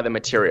overwhelmed by the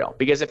material.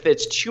 Because if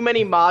it's too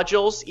many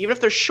modules, even if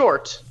they're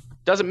short,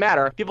 doesn't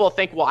matter. People will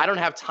think, well, I don't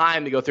have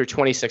time to go through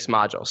 26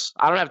 modules.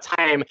 I don't have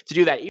time to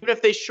do that, even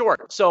if they're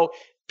short. So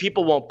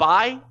people won't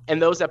buy, and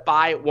those that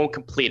buy won't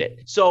complete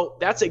it. So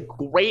that's a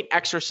great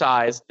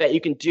exercise that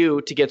you can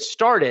do to get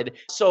started.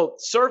 So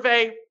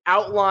survey,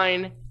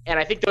 outline, and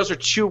I think those are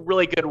two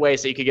really good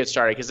ways that you could get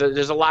started, because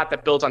there's a lot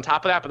that builds on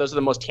top of that, but those are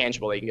the most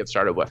tangible that you can get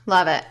started with.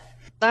 Love it.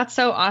 That's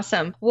so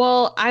awesome.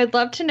 Well, I'd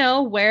love to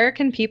know, where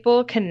can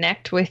people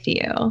connect with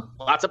you?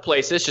 Lots of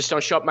places, just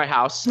don't show up at my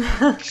house.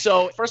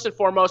 So first and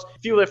foremost, a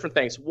few different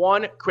things.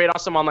 One,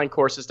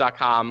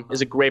 createawesomeonlinecourses.com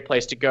is a great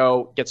place to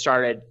go, get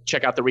started,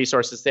 check out the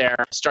resources there,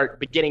 start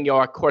beginning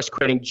your course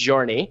creating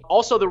journey.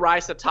 Also the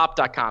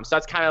risetop.com. So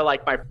that's kind of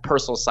like my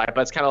personal site,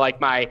 but it's kind of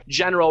like my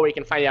general where you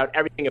can find out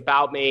everything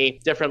about me,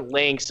 different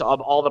links of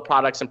all the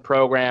products and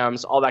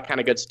programs, all that kind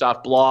of good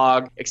stuff,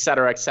 blog, et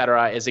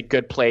cetera, is a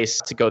good place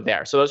to go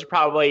there. So those are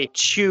probably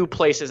two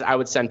places I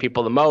would send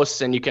people the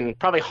most, and you can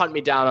probably hunt me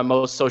down on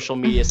most social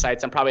media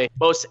sites. I'm probably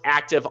most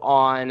active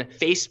on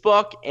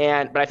Facebook,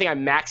 but I think I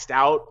maxed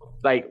out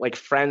like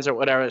friends or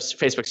whatever.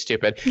 Facebook's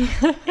stupid,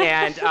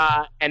 and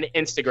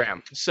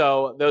Instagram.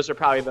 So those are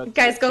probably the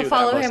guys. Go two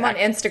follow him on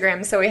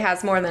Instagram, so he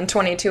has more than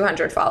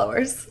 2,200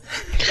 followers.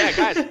 Yeah,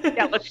 guys.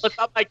 Yeah, let's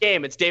up my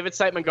game. It's David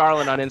Siteman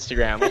Garland on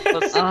Instagram.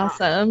 Let's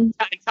awesome.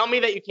 Tell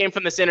me that you came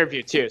from this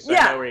interview too. So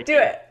yeah, I know where you do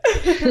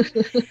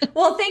it.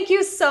 Well, thank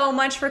you so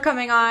much for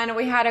coming on.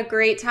 We had a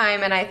great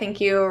time, and I think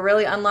you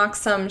really unlocked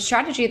some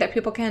strategy that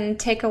people can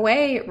take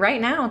away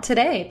right now,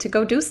 today, to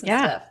go do some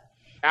stuff.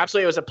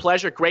 Absolutely. It was a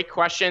pleasure. Great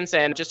questions.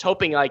 And just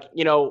hoping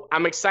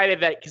I'm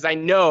excited that because I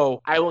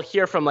know I will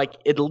hear from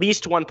at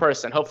least one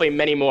person, hopefully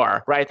many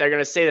more, right? They're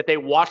going to say that they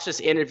watched this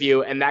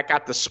interview and that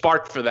got the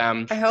spark for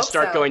them to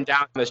start going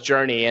down this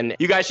journey. And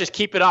you guys just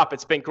keep it up.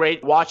 It's been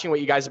great watching what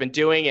you guys have been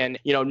doing, and,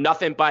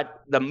 nothing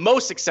but the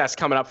most success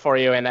coming up for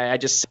you. And I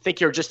just think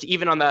you're just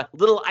even on the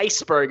little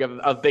iceberg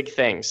of big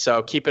things.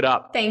 So keep it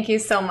up. Thank you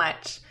so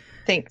much.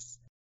 Thanks.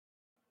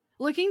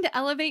 Looking to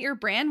elevate your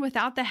brand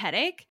without the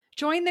headache?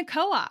 Join the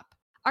Co-op,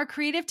 our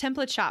creative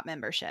template shop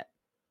membership.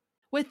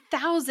 With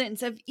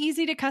thousands of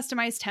easy to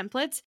customize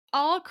templates,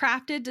 all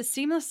crafted to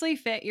seamlessly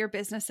fit your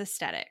business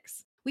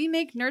aesthetics, we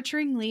make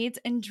nurturing leads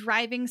and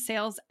driving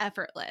sales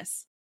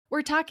effortless.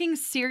 We're talking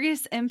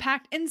serious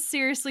impact and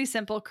seriously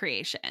simple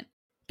creation.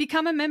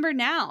 Become a member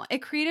now at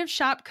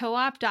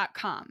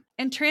creativeshopcoop.com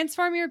and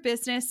transform your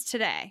business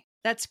today.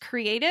 That's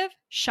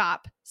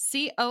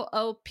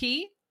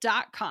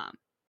creativeshopcoop.com.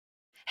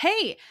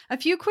 Hey, a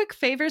few quick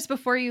favors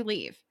before you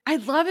leave.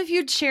 I'd love if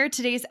you'd share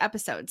today's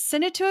episode,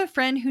 send it to a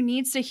friend who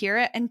needs to hear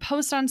it, and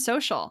post on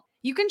social.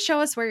 You can show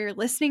us where you're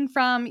listening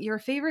from, your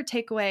favorite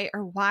takeaway,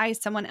 or why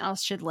someone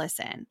else should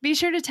listen. Be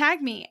sure to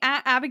tag me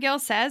at Abigail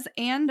Says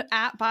and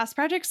at Boss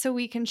Project so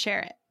we can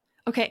share it.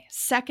 Okay,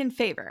 second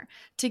favor.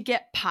 To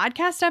get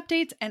podcast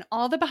updates and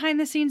all the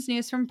behind-the-scenes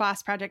news from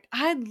Boss Project,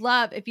 I'd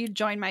love if you'd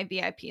join my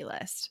VIP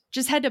list.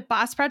 Just head to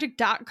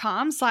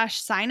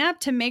bossproject.com/signup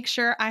to make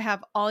sure I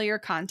have all your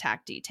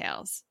contact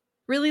details.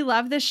 Really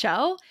love the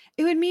show?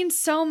 It would mean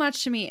so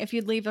much to me if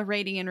you'd leave a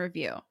rating and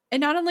review. It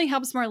not only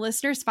helps more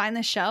listeners find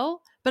the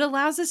show, but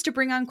allows us to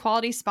bring on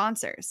quality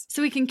sponsors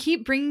so we can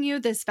keep bringing you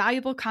this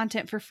valuable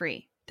content for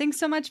free. Thanks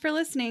so much for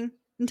listening.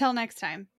 Until next time.